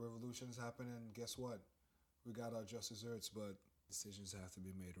 yo, the revolution is happening. Guess what? We got our just desserts, but decisions have to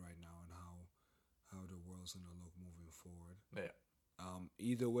be made right now on how the world's gonna look moving forward. Yeah.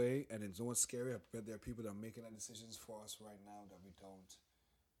 Either way, and it's no what's scary. I bet there are people that are making that decisions for us right now that we don't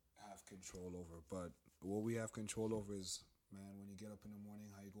have control over. But what we have control over is, man, when you get up in the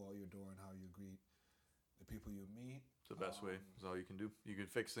morning, how you go out your door and how you greet the people you meet. It's the best way. Is all you can do. You can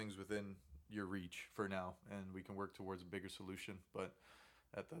fix things within your reach for now, and we can work towards a bigger solution. But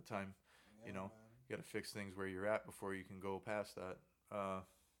at that time, you know, you got to fix things where you're at before you can go past that.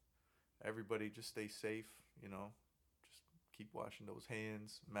 Everybody, just stay safe. You know, just keep washing those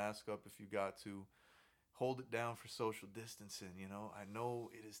hands. Mask up if you got to. Hold it down for social distancing. You know, I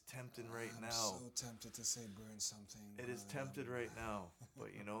know it is tempting right now. I'm so tempted to say burn something. It is tempted right now,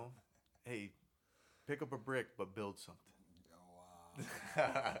 but you know, hey, pick up a brick, but build something. Oh,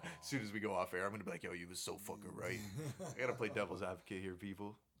 As soon as we go off air, I'm gonna be like, "Yo, you was so fucking right." I gotta play devil's advocate here,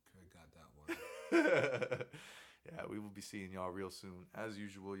 people. Could have got that one. Yeah, we will be seeing y'all real soon. As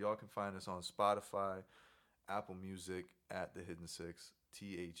usual, y'all can find us on Spotify, Apple Music at The Hidden Six,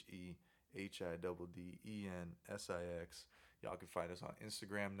 TheHiddenSix. Y'all can find us on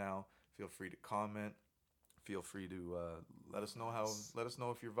Instagram now. Feel free to comment. Feel free to let us know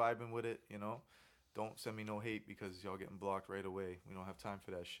if you're vibing with it. You know, don't send me no hate because y'all getting blocked right away. We don't have time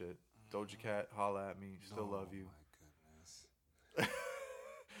for that shit. Doja Cat, holla at me. Still love you. My goodness.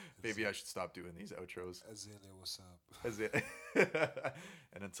 Maybe I should stop doing these outros. Azalea, what's up?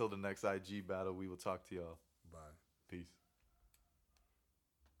 And until the next IG battle, we will talk to y'all. Bye. Peace.